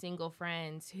lot of single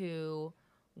friends who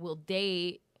will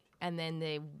date and then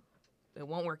it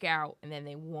won't work out and then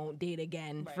they won't date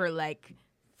again for like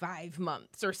 5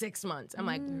 months or 6 months. I'm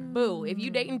like, boo, if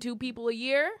you dating 2 people a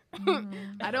year,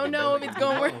 I don't know if it's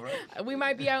going to work. We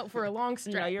might be out for a long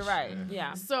stretch. No, you're right.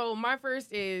 Yeah. So my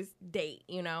first is date,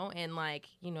 you know, and like,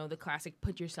 you know, the classic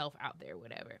put yourself out there,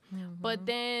 whatever. But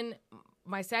then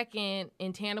my second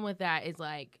in tandem with that is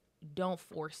like, don't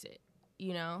force it,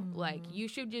 you know, like you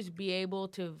should just be able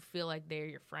to feel like they're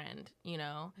your friend, you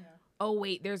know? Yeah. Oh,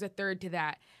 wait, there's a third to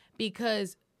that,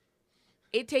 because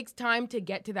it takes time to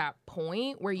get to that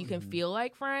point where you can feel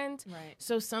like friends. Right.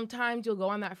 So sometimes you'll go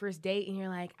on that first date and you're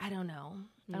like, I don't know.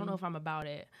 I don't know if I'm about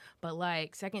it. But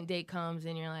like second date comes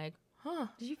and you're like, huh.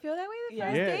 Did you feel that way the Yeah.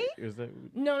 first Yeah. date? Is that?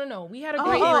 No. We had a Oh,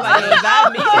 great oh, first date. Is that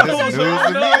me? This is news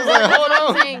to me. It's like, That's hold what I'm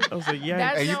on. saying. I was like, yeah,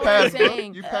 That's Hey, you not what I'm passed, bro.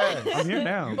 saying. You passed. I'm here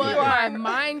now. But You my are.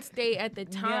 mind state at the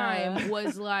time Yeah.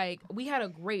 was like, we had a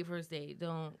great first date.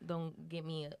 Don't get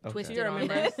me twisted You on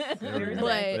remember? this. There we go.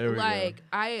 But There we go. like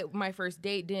my first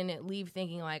date didn't leave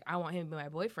thinking like I want him to be my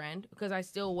boyfriend, because I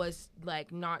still was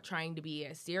like not trying to be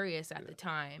as serious at the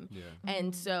time. Yeah.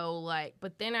 And so like,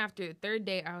 but then after the third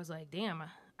date, I was like, damn,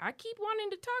 I keep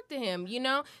wanting to talk to him, you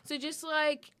know? So just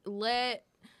like let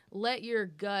your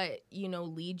gut, you know,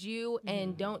 lead you,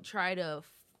 and don't try to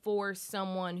force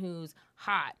someone who's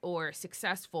hot or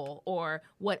successful or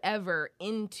whatever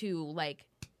into like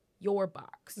your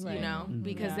box, Right. you know? Mhm.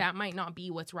 Because Yeah. that might not be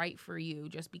what's right for you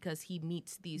just because he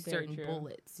meets these Very certain true.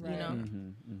 bullets, Right. you know?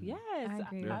 Yes, I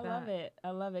agree I with love that. it. I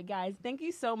love it, guys. Thank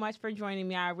you so much for joining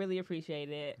me. I really appreciate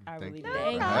it. I Thank really you do. for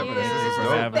Thank having you. us. This is For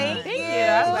dope. having us. Thank Thank you. you.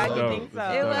 I'm glad you Dope. think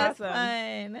so. It was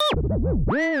Awesome.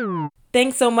 fun.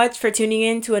 Thanks so much for tuning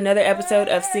in to another episode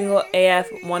of Single AF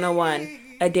 101,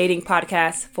 a dating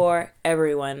podcast for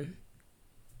everyone.